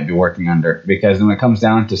they might be working under. Because when it comes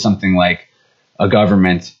down to something like a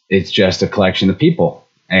government, it's just a collection of people.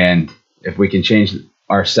 And if we can change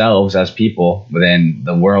ourselves as people, then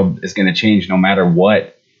the world is going to change no matter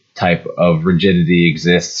what type of rigidity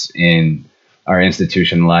exists in our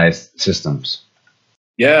institutionalized systems.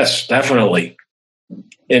 Yes, definitely.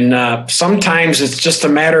 And sometimes it's just a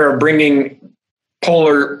matter of bringing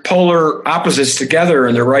polar opposites together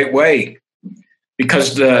in the right way,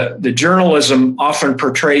 because the journalism often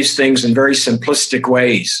portrays things in very simplistic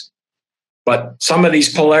ways. But some of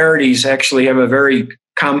these polarities actually have a very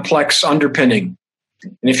complex underpinning.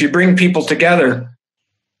 And if you bring people together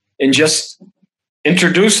and just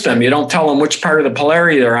introduce them, you don't tell them which part of the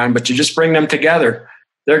polarity they're on, but you just bring them together,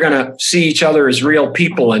 they're going to see each other as real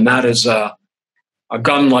people and not as a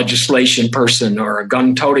gun legislation person or a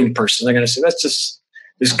gun-toting person. They're going to say, that's just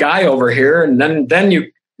this guy over here. And then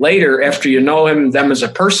you later, after you know them as a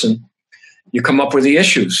person, you come up with the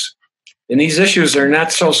issues. And these issues are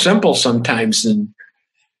not so simple sometimes. And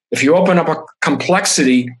if you open up a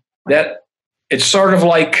complexity, that it's sort of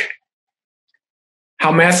like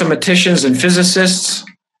how mathematicians and physicists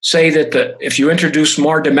say that if you introduce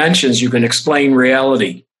more dimensions, you can explain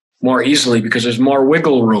reality more easily because there's more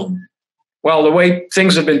wiggle room. Well, the way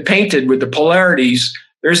things have been painted with the polarities,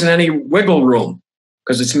 there isn't any wiggle room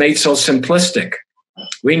because it's made so simplistic.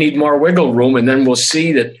 We need more wiggle room, and then we'll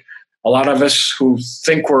see that a lot of us who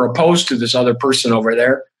think we're opposed to this other person over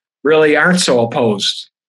there really aren't so opposed.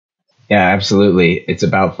 Yeah, absolutely. It's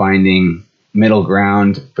about finding middle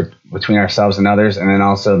ground between ourselves and others, and then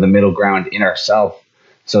also the middle ground in ourselves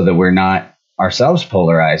so that we're not ourselves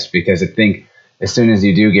polarized. Because I think as soon as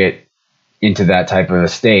you do get into that type of a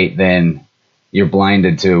state, then you're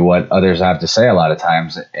blinded to what others have to say a lot of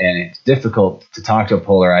times. And it's difficult to talk to a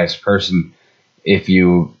polarized person if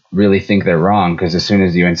you really think they're wrong, because as soon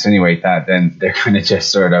as you insinuate that, then they're going to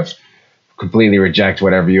just sort of completely reject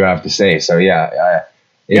whatever you have to say. So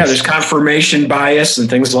there's confirmation bias and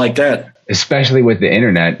things like that. Especially with the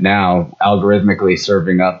internet now, algorithmically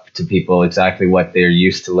serving up to people exactly what they're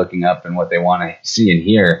used to looking up and what they want to see and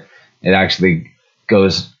hear. It actually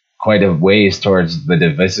goes quite a ways towards the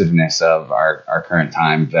divisiveness of our current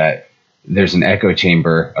time, that there's an echo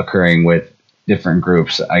chamber occurring with different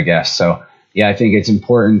groups, I guess. So yeah, I think it's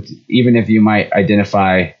important, even if you might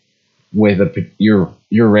identify with your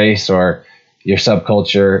race or your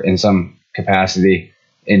subculture in some capacity,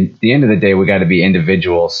 in the end of the day, we got to be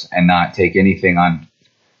individuals and not take anything on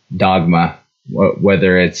dogma,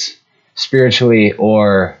 whether it's spiritually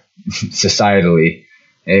or societally.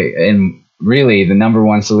 And really, the number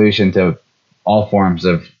one solution to all forms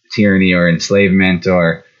of tyranny or enslavement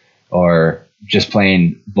or just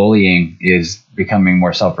plain bullying is becoming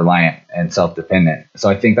more self-reliant and self-dependent. So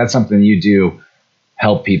I think that's something you do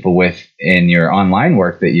help people with in your online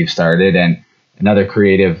work that you've started. And another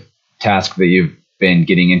creative task that you've been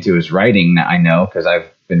getting into is writing, I know, because I've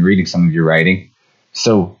been reading some of your writing.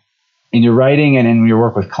 So in your writing and in your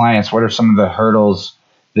work with clients, what are some of the hurdles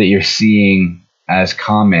that you're seeing as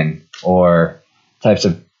common, or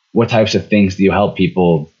what types of things do you help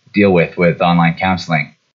people deal with online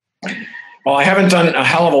counseling? Well, I haven't done a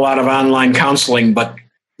hell of a lot of online counseling, but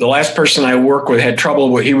the last person I worked with had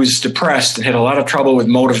trouble he was depressed and had a lot of trouble with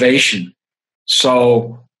motivation.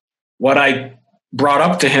 So what I brought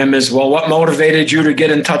up to him is, well, what motivated you to get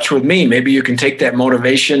in touch with me? Maybe you can take that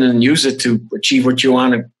motivation and use it to achieve what you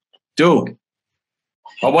want to do.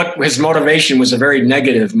 But what his motivation was a very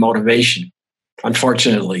negative motivation,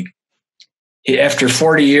 unfortunately. After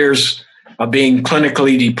 40 years of being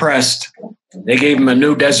clinically depressed, they gave him a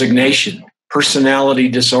new designation, personality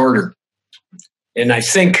disorder. And I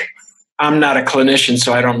think, I'm not a clinician,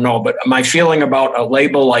 so I don't know, but my feeling about a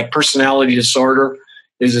label like personality disorder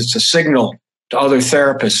is it's a signal to other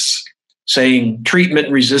therapists saying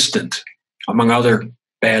treatment resistant, among other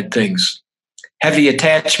bad things. Heavy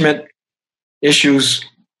attachment issues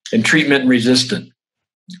and treatment resistant.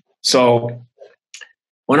 So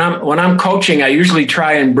when I'm coaching, I usually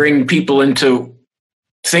try and bring people into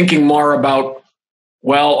thinking more about,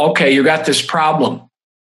 well, okay, you got this problem.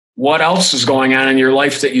 What else is going on in your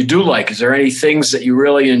life that you do like? Is there any things that you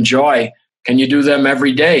really enjoy? Can you do them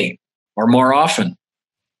every day or more often?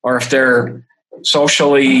 Or if they're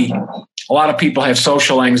socially, a lot of people have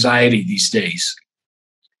social anxiety these days.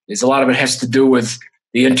 A lot of it has to do with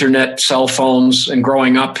the internet, cell phones, and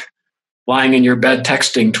growing up lying in your bed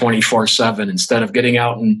texting 24/7 instead of getting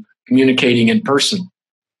out and communicating in person.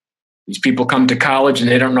 These people come to college and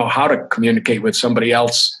they don't know how to communicate with somebody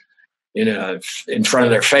else in front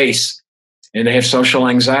of their face, and they have social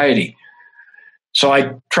anxiety. So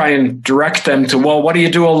I try and direct them to, well, what do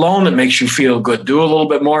you do alone that makes you feel good? Do a little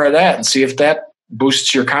bit more of that and see if that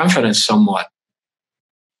boosts your confidence somewhat.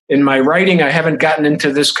 In my writing, I haven't gotten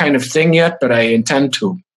into this kind of thing yet, but I intend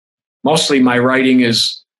to. Mostly my writing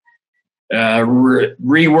is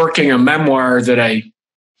reworking a memoir that I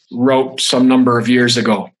wrote some number of years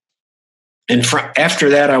ago. And after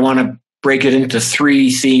that, I want to break it into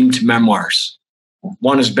 3 themed memoirs.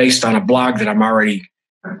 One is based on a blog that I'm already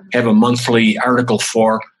have a monthly article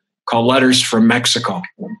for called Letters from Mexico.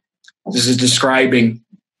 This is describing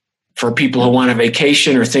for people who want a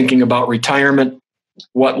vacation or thinking about retirement,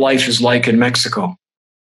 what life is like in Mexico.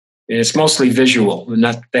 And it's mostly visual and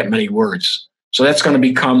not that many words. So that's going to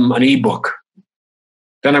become an ebook.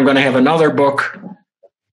 Then I'm going to have another book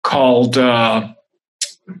called, I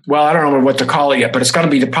don't know what to call it yet, but it's going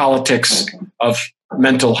to be the politics of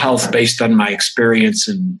mental health based on my experience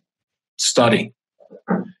and study.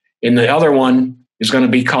 And the other one is going to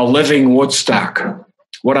be called Living Woodstock,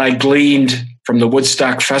 what I gleaned from the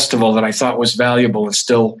Woodstock Festival that I thought was valuable and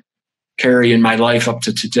still carry in my life up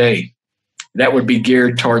to today. That would be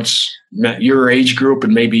geared towards your age group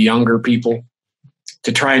and maybe younger people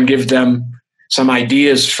to try and give them some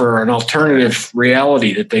ideas for an alternative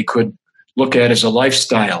reality that they could look at as a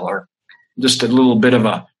lifestyle or just a little bit of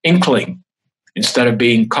a inkling instead of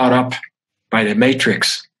being caught up by the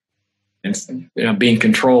matrix and being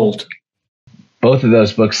controlled. Both of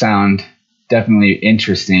those books sound definitely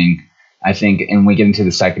interesting. I think, and we get into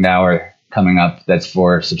the second hour coming up that's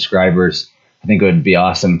for subscribers. I think it would be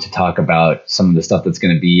awesome to talk about some of the stuff that's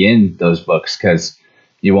going to be in those books, because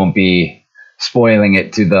you won't be spoiling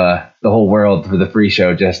it to the whole world for the free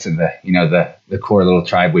show, just to the core little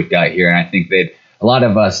tribe we've got here. And I think that a lot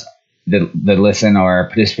of us that listen or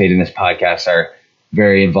participate in this podcast are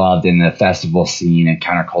very involved in the festival scene and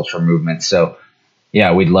counterculture movement. So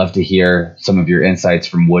yeah, we'd love to hear some of your insights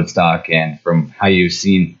from Woodstock and from how you've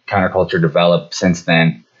seen counterculture develop since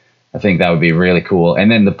then. I think that would be really cool. And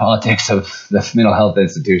then the politics of the mental health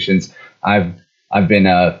institutions. I've been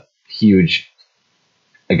a huge,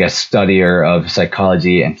 studier of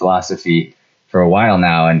psychology and philosophy for a while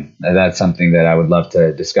now, and that's something that I would love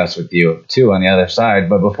to discuss with you too on the other side.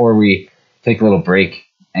 But before we take a little break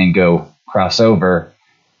and go cross over,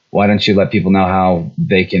 why don't you let people know how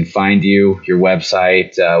they can find you, your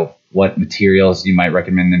website, what materials you might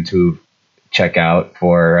recommend them to check out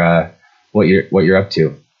for what you're up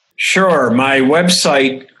to? Sure. My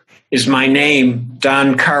website is my name,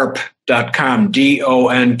 donkarp.com,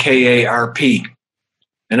 DONKARP.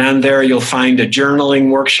 And on there, you'll find a journaling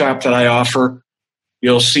workshop that I offer.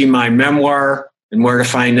 You'll see my memoir and where to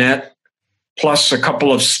find that, plus a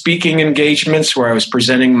couple of speaking engagements where I was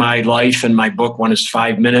presenting my life and my book. One is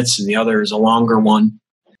 5 minutes and the other is a longer one.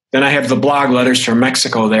 Then I have the blog Letters from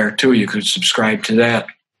Mexico there too. You could subscribe to that.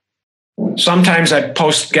 Sometimes I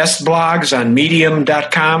post guest blogs on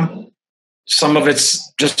medium.com. Some of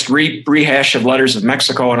it's just rehash of Letters of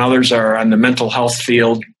Mexico, and others are on the mental health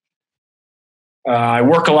field. I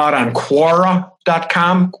work a lot on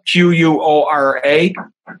Quora.com, Quora.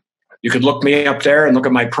 You could look me up there and look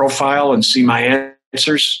at my profile and see my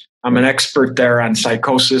answers. I'm an expert there on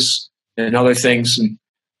psychosis and other things, and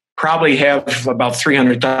probably have about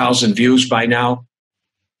 300,000 views by now.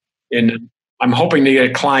 And I'm hoping to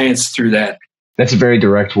get clients through that. That's a very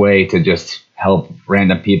direct way to just help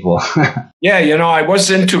random people. Yeah, I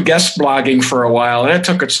was into guest blogging for a while, and it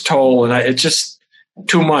took its toll, and it's just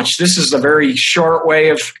too much. This is a very short way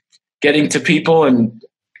of getting to people, and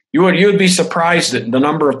you would be surprised at the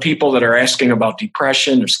number of people that are asking about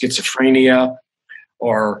depression or schizophrenia,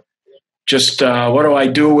 or just what do I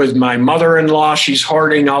do with my mother-in-law? She's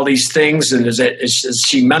hoarding all these things, and is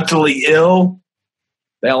she mentally ill?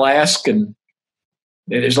 They'll ask, and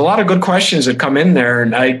there's a lot of good questions that come in there,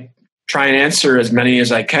 and I try and answer as many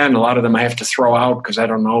as I can. A lot of them I have to throw out because I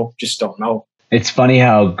don't know, just don't know. It's funny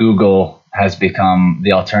how Google has become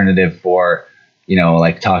the alternative for,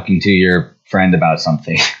 talking to your friend about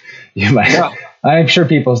something. Yeah. I'm sure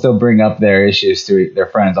people still bring up their issues to their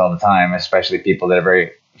friends all the time, especially people that are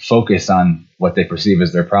very focused on what they perceive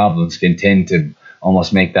as their problems can tend to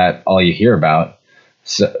almost make that all you hear about.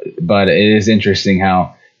 So, but it is interesting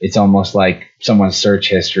how it's almost like someone's search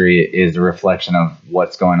history is a reflection of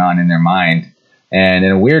what's going on in their mind. And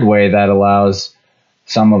in a weird way, that allows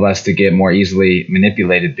some of us to get more easily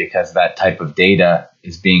manipulated, because that type of data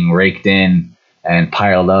is being raked in and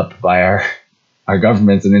piled up by our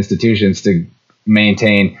governments and institutions to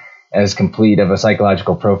maintain as complete of a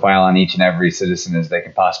psychological profile on each and every citizen as they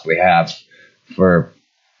can possibly have for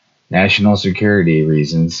national security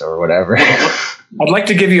reasons or whatever. I'd like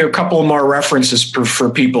to give you a couple more references for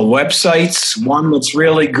people. Websites. One that's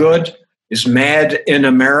really good is Mad in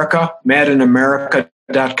America,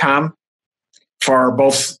 madinamerica.com, for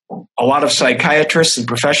both a lot of psychiatrists and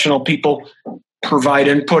professional people provide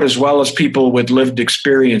input, as well as people with lived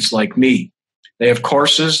experience like me. They have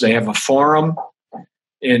courses, they have a forum,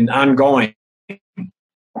 and ongoing.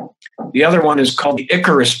 The other one is called the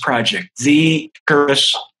Icarus Project,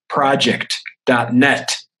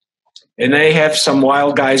 theicarusproject.net. And they have some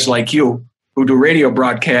wild guys like you who do radio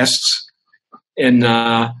broadcasts, and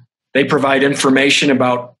they provide information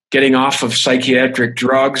about getting off of psychiatric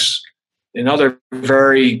drugs and other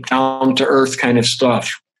very down-to-earth kind of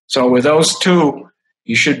stuff. So with those two,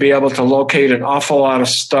 you should be able to locate an awful lot of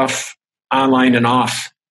stuff online and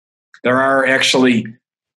off. There are actually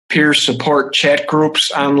peer support chat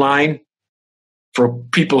groups online for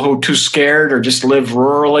people who are too scared or just live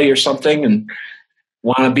rurally or something and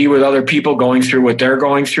want to be with other people going through what they're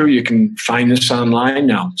going through. You can find this online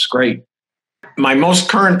now. It's great. My most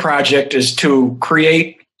current project is to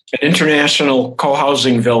create an international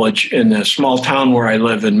co-housing village in a small town where I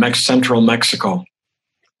live in central Mexico,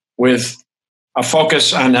 with a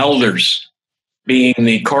focus on elders being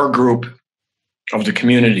the core group of the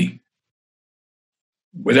community,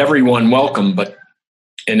 with everyone welcome,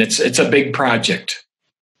 and it's a big project.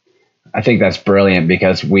 I think that's brilliant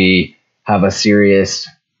because we have a serious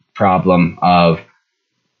problem of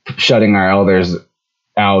shutting our elders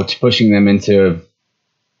out, pushing them into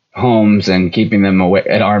homes and keeping them away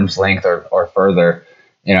at arm's length or further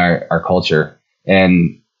in our culture.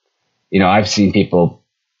 And, I've seen people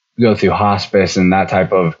go through hospice and that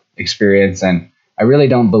type of experience. And I really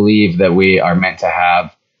don't believe that we are meant to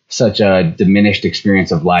have such a diminished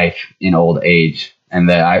experience of life in old age. And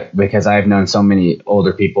because I've known so many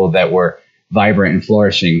older people that were vibrant and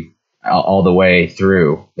flourishing all the way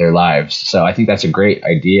through their lives. So I think that's a great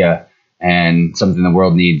idea and something the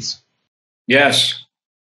world needs. Yes.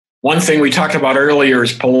 One thing we talked about earlier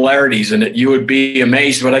is polarities, and you would be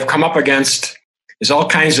amazed what I've come up against is all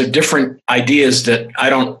kinds of different ideas that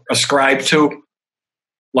I don't ascribe to.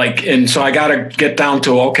 And so I got to get down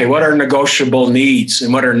to, okay, what are negotiable needs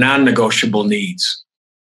and what are non-negotiable needs?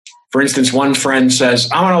 For instance, one friend says,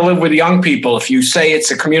 I want to live with young people. If you say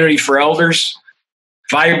it's a community for elders,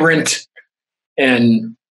 vibrant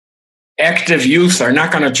and active youth are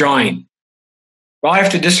not going to join. Well, I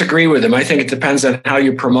have to disagree with him. I think it depends on how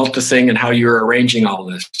you promote the thing and how you're arranging all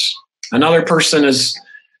this. Another person is,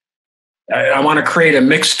 I want to create a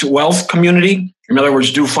mixed wealth community. In other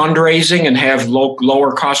words, do fundraising and have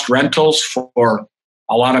lower cost rentals for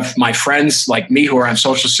a lot of my friends like me who are on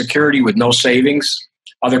Social Security with no savings.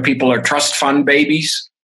 Other people are trust fund babies.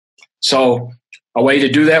 So a way to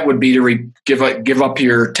do that would be to give up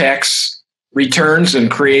your tax returns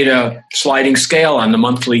and create a sliding scale on the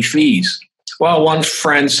monthly fees. Well, one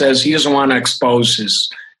friend says he doesn't want to expose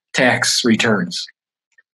his tax returns.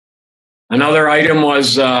 Another item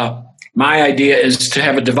was my idea is to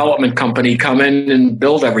have a development company come in and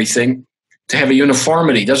build everything, to have a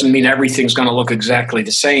uniformity. Doesn't mean everything's going to look exactly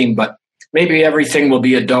the same, but maybe everything will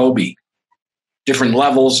be Adobe, different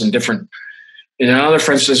levels and different. And another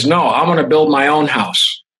friend says, no, I'm going to build my own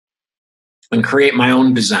house and create my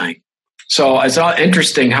own design. So it's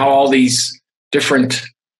interesting how all these different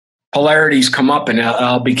polarities come up, and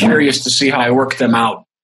I'll be curious to see how I work them out.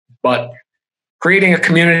 But creating a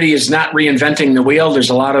community is not reinventing the wheel. There's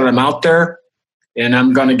a lot of them out there, and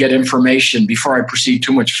I'm going to get information before I proceed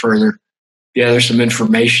too much further. Yeah, there's some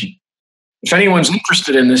information. If anyone's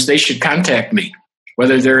interested in this, they should contact me,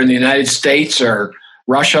 whether they're in the United States or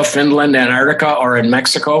Russia, Finland, Antarctica, or in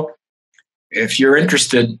Mexico. If you're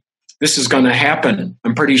interested, this is going to happen.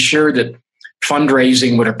 I'm pretty sure that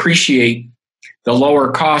fundraising would appreciate the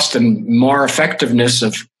lower cost and more effectiveness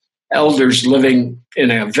of elders living in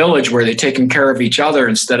a village where they're taking care of each other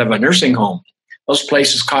instead of a nursing home. Those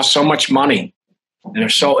places cost so much money and are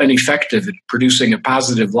so ineffective at producing a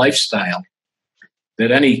positive lifestyle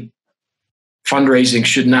that any fundraising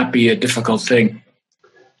should not be a difficult thing.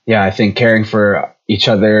 Yeah, I think caring for each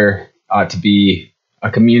other ought to be a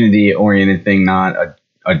community-oriented thing, not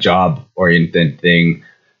a job-oriented thing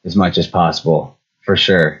as much as possible, for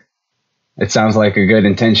sure. It sounds like a good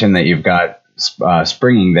intention that you've got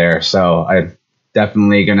springing there. So I'm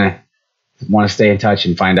definitely going to want to stay in touch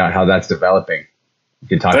and find out how that's developing. We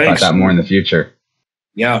can talk about that more in the future.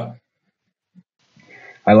 Yeah.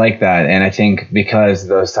 I like that. And I think because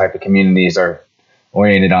those type of communities are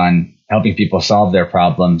oriented on helping people solve their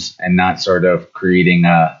problems and not sort of creating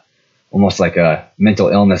almost like a mental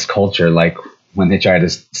illness culture, like when they try to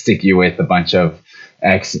stick you with a bunch of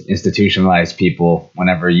ex-institutionalized people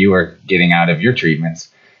whenever you are getting out of your treatments.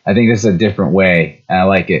 I think this is a different way, and I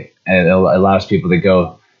like it. And it allows people to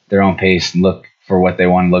go their own pace and look for what they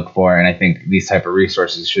want to look for. And I think these type of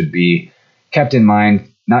resources should be kept in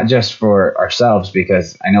mind, not just for ourselves,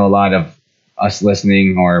 because I know a lot of us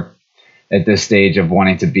listening or at this stage of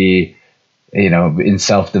wanting to be, in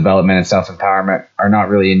self-development and self-empowerment are not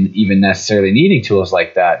really even necessarily needing tools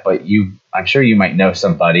like that. But I'm sure you might know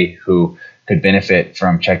somebody who could benefit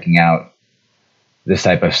from checking out this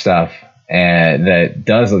type of stuff. and that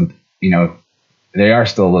does, they are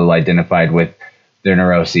still a little identified with their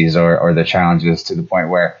neuroses or their challenges, to the point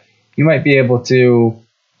where you might be able to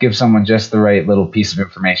give someone just the right little piece of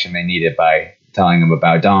information they needed by telling them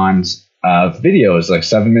about Don's videos. Like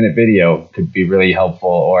 7-minute video could be really helpful,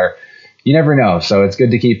 or you never know. So it's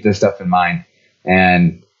good to keep this stuff in mind.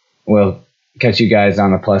 And we'll catch you guys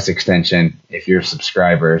on the Plus extension if you're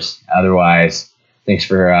subscribers. Otherwise, thanks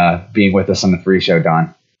for being with us on the free show,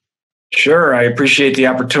 Don. Sure. I appreciate the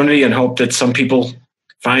opportunity and hope that some people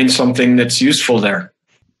find something that's useful there.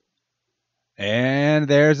 And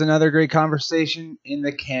there's another great conversation in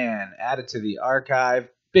the can, added to the archive.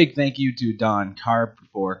 Big thank you to Don Karp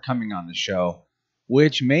for coming on the show,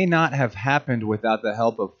 which may not have happened without the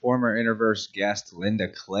help of former InnerVerse guest Linda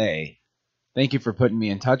Clay. Thank you for putting me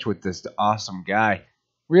in touch with this awesome guy.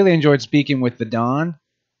 Really enjoyed speaking with the Don,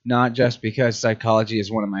 not just because psychology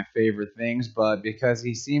is one of my favorite things, but because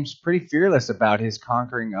he seems pretty fearless about his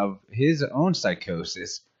conquering of his own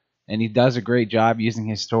psychosis, and he does a great job using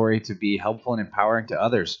his story to be helpful and empowering to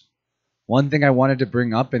others. One thing I wanted to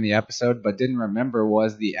bring up in the episode but didn't remember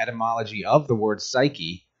was the etymology of the word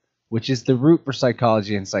psyche, which is the root for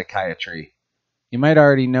psychology and psychiatry. You might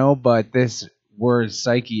already know, but this word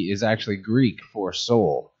psyche is actually Greek for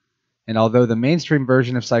soul. And although the mainstream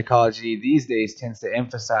version of psychology these days tends to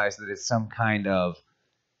emphasize that it's some kind of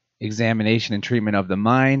examination and treatment of the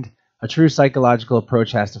mind, a true psychological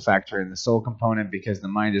approach has to factor in the soul component, because the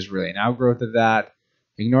mind is really an outgrowth of that.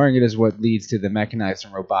 Ignoring it is what leads to the mechanized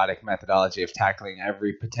and robotic methodology of tackling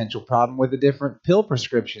every potential problem with a different pill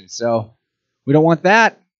prescription. So we don't want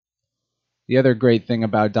that. The other great thing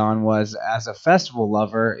about Don was, as a festival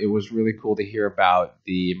lover, it was really cool to hear about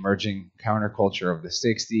the emerging counterculture of the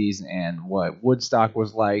 60s and what Woodstock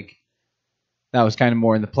was like. That was kind of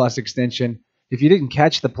more in the Plus extension. If you didn't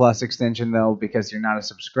catch the Plus extension, though, because you're not a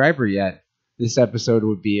subscriber yet, this episode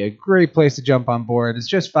would be a great place to jump on board. It's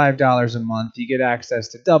just $5 a month. You get access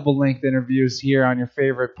to double-length interviews here on your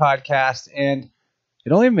favorite podcast, and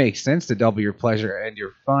it only makes sense to double your pleasure and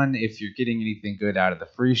your fun if you're getting anything good out of the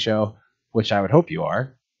free show, which I would hope you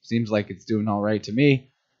are. Seems like it's doing all right to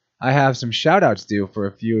me. I have some shout-outs due for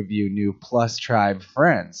a few of you new Plus Tribe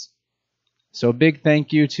friends. So a big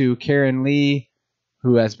thank you to Karen Lee,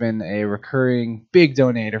 who has been a recurring big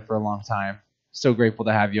donator for a long time. So grateful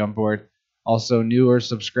to have you on board. Also, newer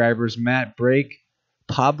subscribers Matt Brake,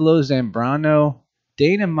 Pablo Zambrano,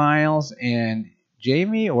 Dana Miles, and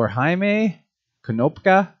Jamie or Jaime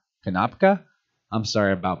Konopka. I'm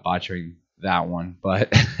sorry about butchering that one,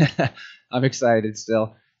 but I'm excited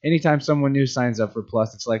still. Anytime someone new signs up for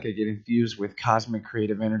Plus, it's like I get infused with cosmic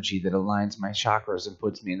creative energy that aligns my chakras and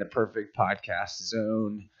puts me in the perfect podcast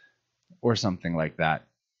zone, or something like that.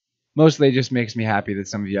 Mostly it just makes me happy that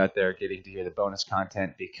some of you out there are getting to hear the bonus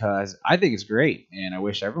content, because I think it's great and I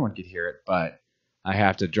wish everyone could hear it, but I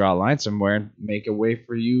have to draw a line somewhere and make a way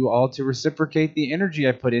for you all to reciprocate the energy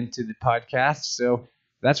I put into the podcast. So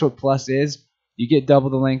that's what Plus is. You get double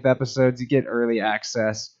the length episodes, you get early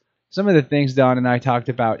access. Some of the things Don and I talked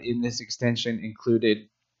about in this extension included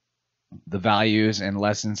the values and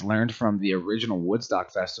lessons learned from the original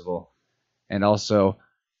Woodstock Festival, and also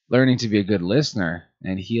learning to be a good listener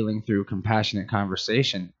and healing through compassionate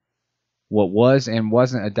conversation. What was and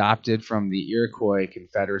wasn't adopted from the Iroquois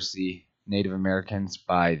Confederacy Native Americans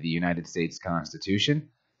by the United States Constitution.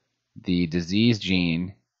 The disease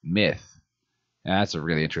gene myth. That's a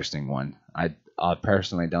really interesting one. I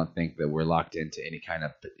personally don't think that we're locked into any kind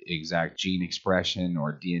of exact gene expression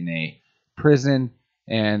or DNA prison,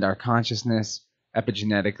 and our consciousness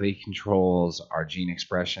epigenetically controls our gene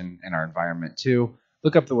expression and our environment too.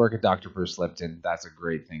 Look up the work of Dr. Bruce Lipton. That's a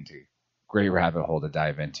great rabbit hole to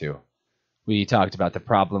dive into. We talked about the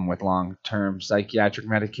problem with long-term psychiatric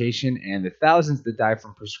medication and the thousands that die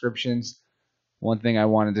from prescriptions. One thing I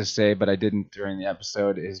wanted to say, but I didn't during the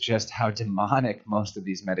episode, is just how demonic most of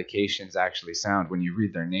these medications actually sound when you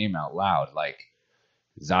read their name out loud, like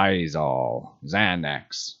Xyzal,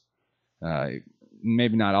 Xanax.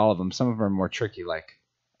 Maybe not all of them. Some of them are more tricky, like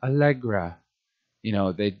Allegra. You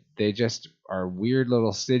know, they just are weird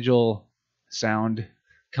little sigil sound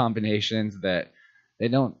combinations that they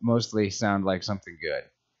don't mostly sound like something good.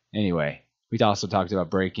 Anyway, we also talked about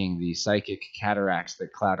breaking the psychic cataracts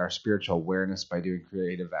that cloud our spiritual awareness by doing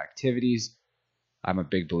creative activities. I'm a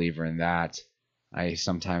big believer in that. I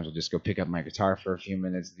sometimes will just go pick up my guitar for a few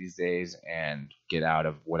minutes these days and get out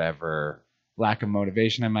of whatever lack of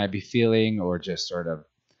motivation I might be feeling, or just sort of,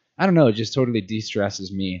 I don't know, it just totally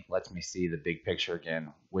de-stresses me, lets me see the big picture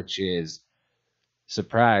again, which is,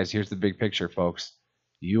 surprise, here's the big picture, folks.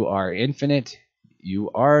 You are infinite.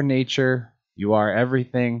 You are nature. You are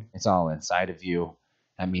everything. It's all inside of you.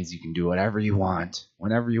 That means you can do whatever you want,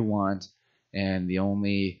 whenever you want. And the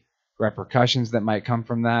only repercussions that might come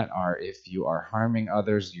from that are if you are harming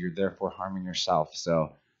others, you're therefore harming yourself.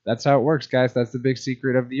 So that's how it works, guys. That's the big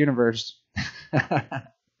secret of the universe.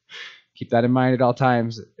 Keep that in mind at all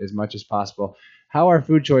times as much as possible. How our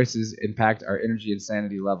food choices impact our energy and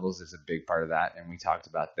sanity levels is a big part of that, and we talked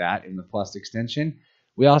about that in the Plus extension.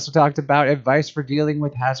 We also talked about advice for dealing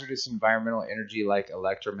with hazardous environmental energy like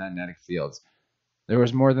electromagnetic fields. There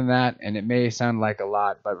was more than that, and it may sound like a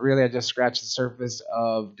lot, but really I just scratched the surface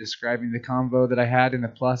of describing the convo that I had in the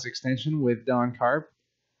Plus extension with Don Karp.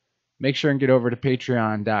 Make sure and get over to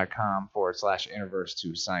patreon.com/InnerVerse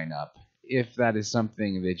to sign up if that is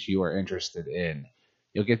something that you are interested in.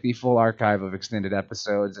 You'll get the full archive of extended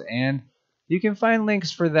episodes, and you can find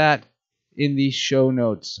links for that in the show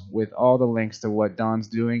notes with all the links to what Don's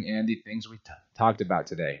doing and the things we talked about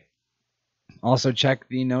today. Also, check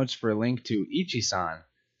the notes for a link to Ichi-san.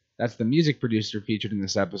 That's the music producer featured in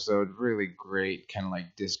this episode. Really great, kind of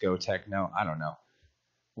like disco, techno, I don't know.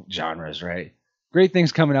 Genres, right? Great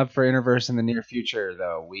things coming up for InnerVerse in the near future,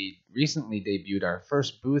 though. We recently debuted our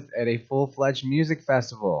first booth at a full-fledged music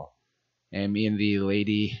festival. And me and the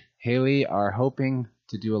lady Haley are hoping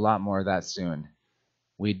to do a lot more of that soon.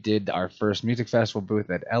 We did our first music festival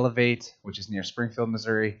booth at Elevate, which is near Springfield,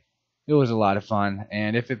 Missouri. It was a lot of fun.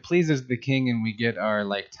 And if it pleases the king and we get our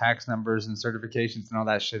tax numbers and certifications and all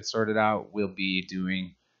that shit sorted out, we'll be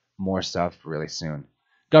doing more stuff really soon.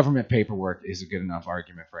 Government paperwork is a good enough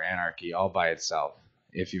argument for anarchy all by itself.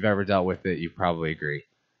 If you've ever dealt with it, you probably agree.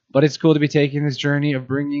 But it's cool to be taking this journey of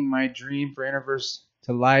bringing my dream for InnerVerse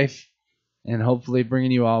to life and hopefully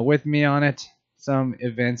bringing you all with me on it. Some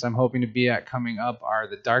events I'm hoping to be at coming up are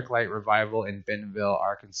the Darklight Revival in Bentonville,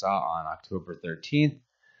 Arkansas on October 13th,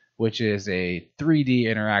 which is a 3D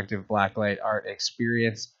interactive blacklight art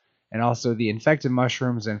experience, and also the Infected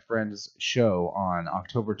Mushrooms and Friends show on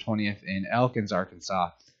October 20th in Elkins, Arkansas.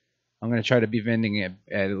 I'm going to try to be vending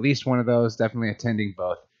at least one of those, definitely attending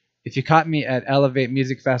both. If you caught me at Elevate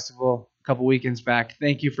Music Festival a couple weekends back,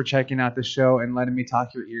 thank you for checking out the show and letting me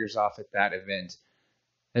talk your ears off at that event.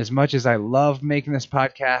 As much as I love making this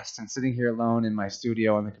podcast and sitting here alone in my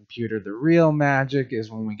studio on the computer, the real magic is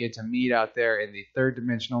when we get to meet out there in the third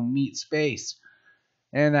dimensional meat space.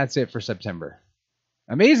 And that's it for September.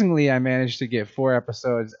 Amazingly, I managed to get 4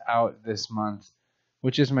 episodes out this month,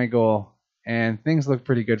 which is my goal, and things look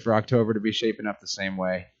pretty good for October to be shaping up the same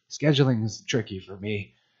way. Scheduling is tricky for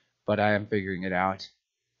me, but I am figuring it out.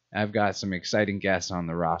 I've got some exciting guests on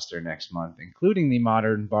the roster next month, including the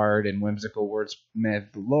modern bard and whimsical wordsmith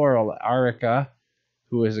Laurel Arica,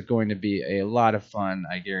 who is going to be a lot of fun,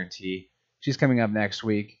 I guarantee. She's coming up next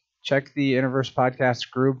week. Check the InnerVerse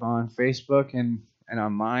podcast group on Facebook and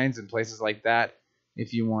on Minds and places like that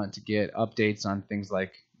if you want to get updates on things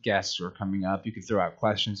like guests who are coming up. You can throw out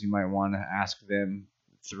questions you might want to ask them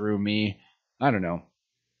through me. I don't know.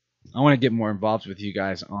 I want to get more involved with you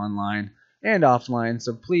guys online and offline,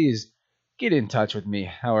 so please get in touch with me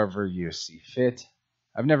however you see fit.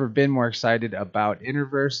 I've never been more excited about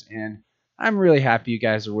InnerVerse, and I'm really happy you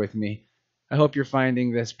guys are with me. I hope you're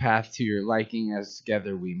finding this path to your liking as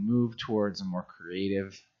together we move towards a more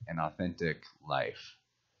creative and authentic life.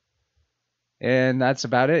 And that's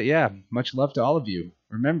about it. Yeah, much love to all of you.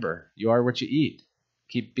 Remember, you are what you eat.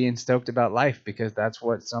 Keep being stoked about life because that's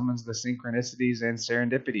what summons the synchronicities and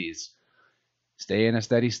serendipities. Stay in a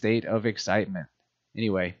steady state of excitement.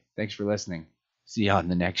 Anyway, thanks for listening. See you on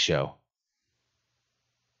the next show.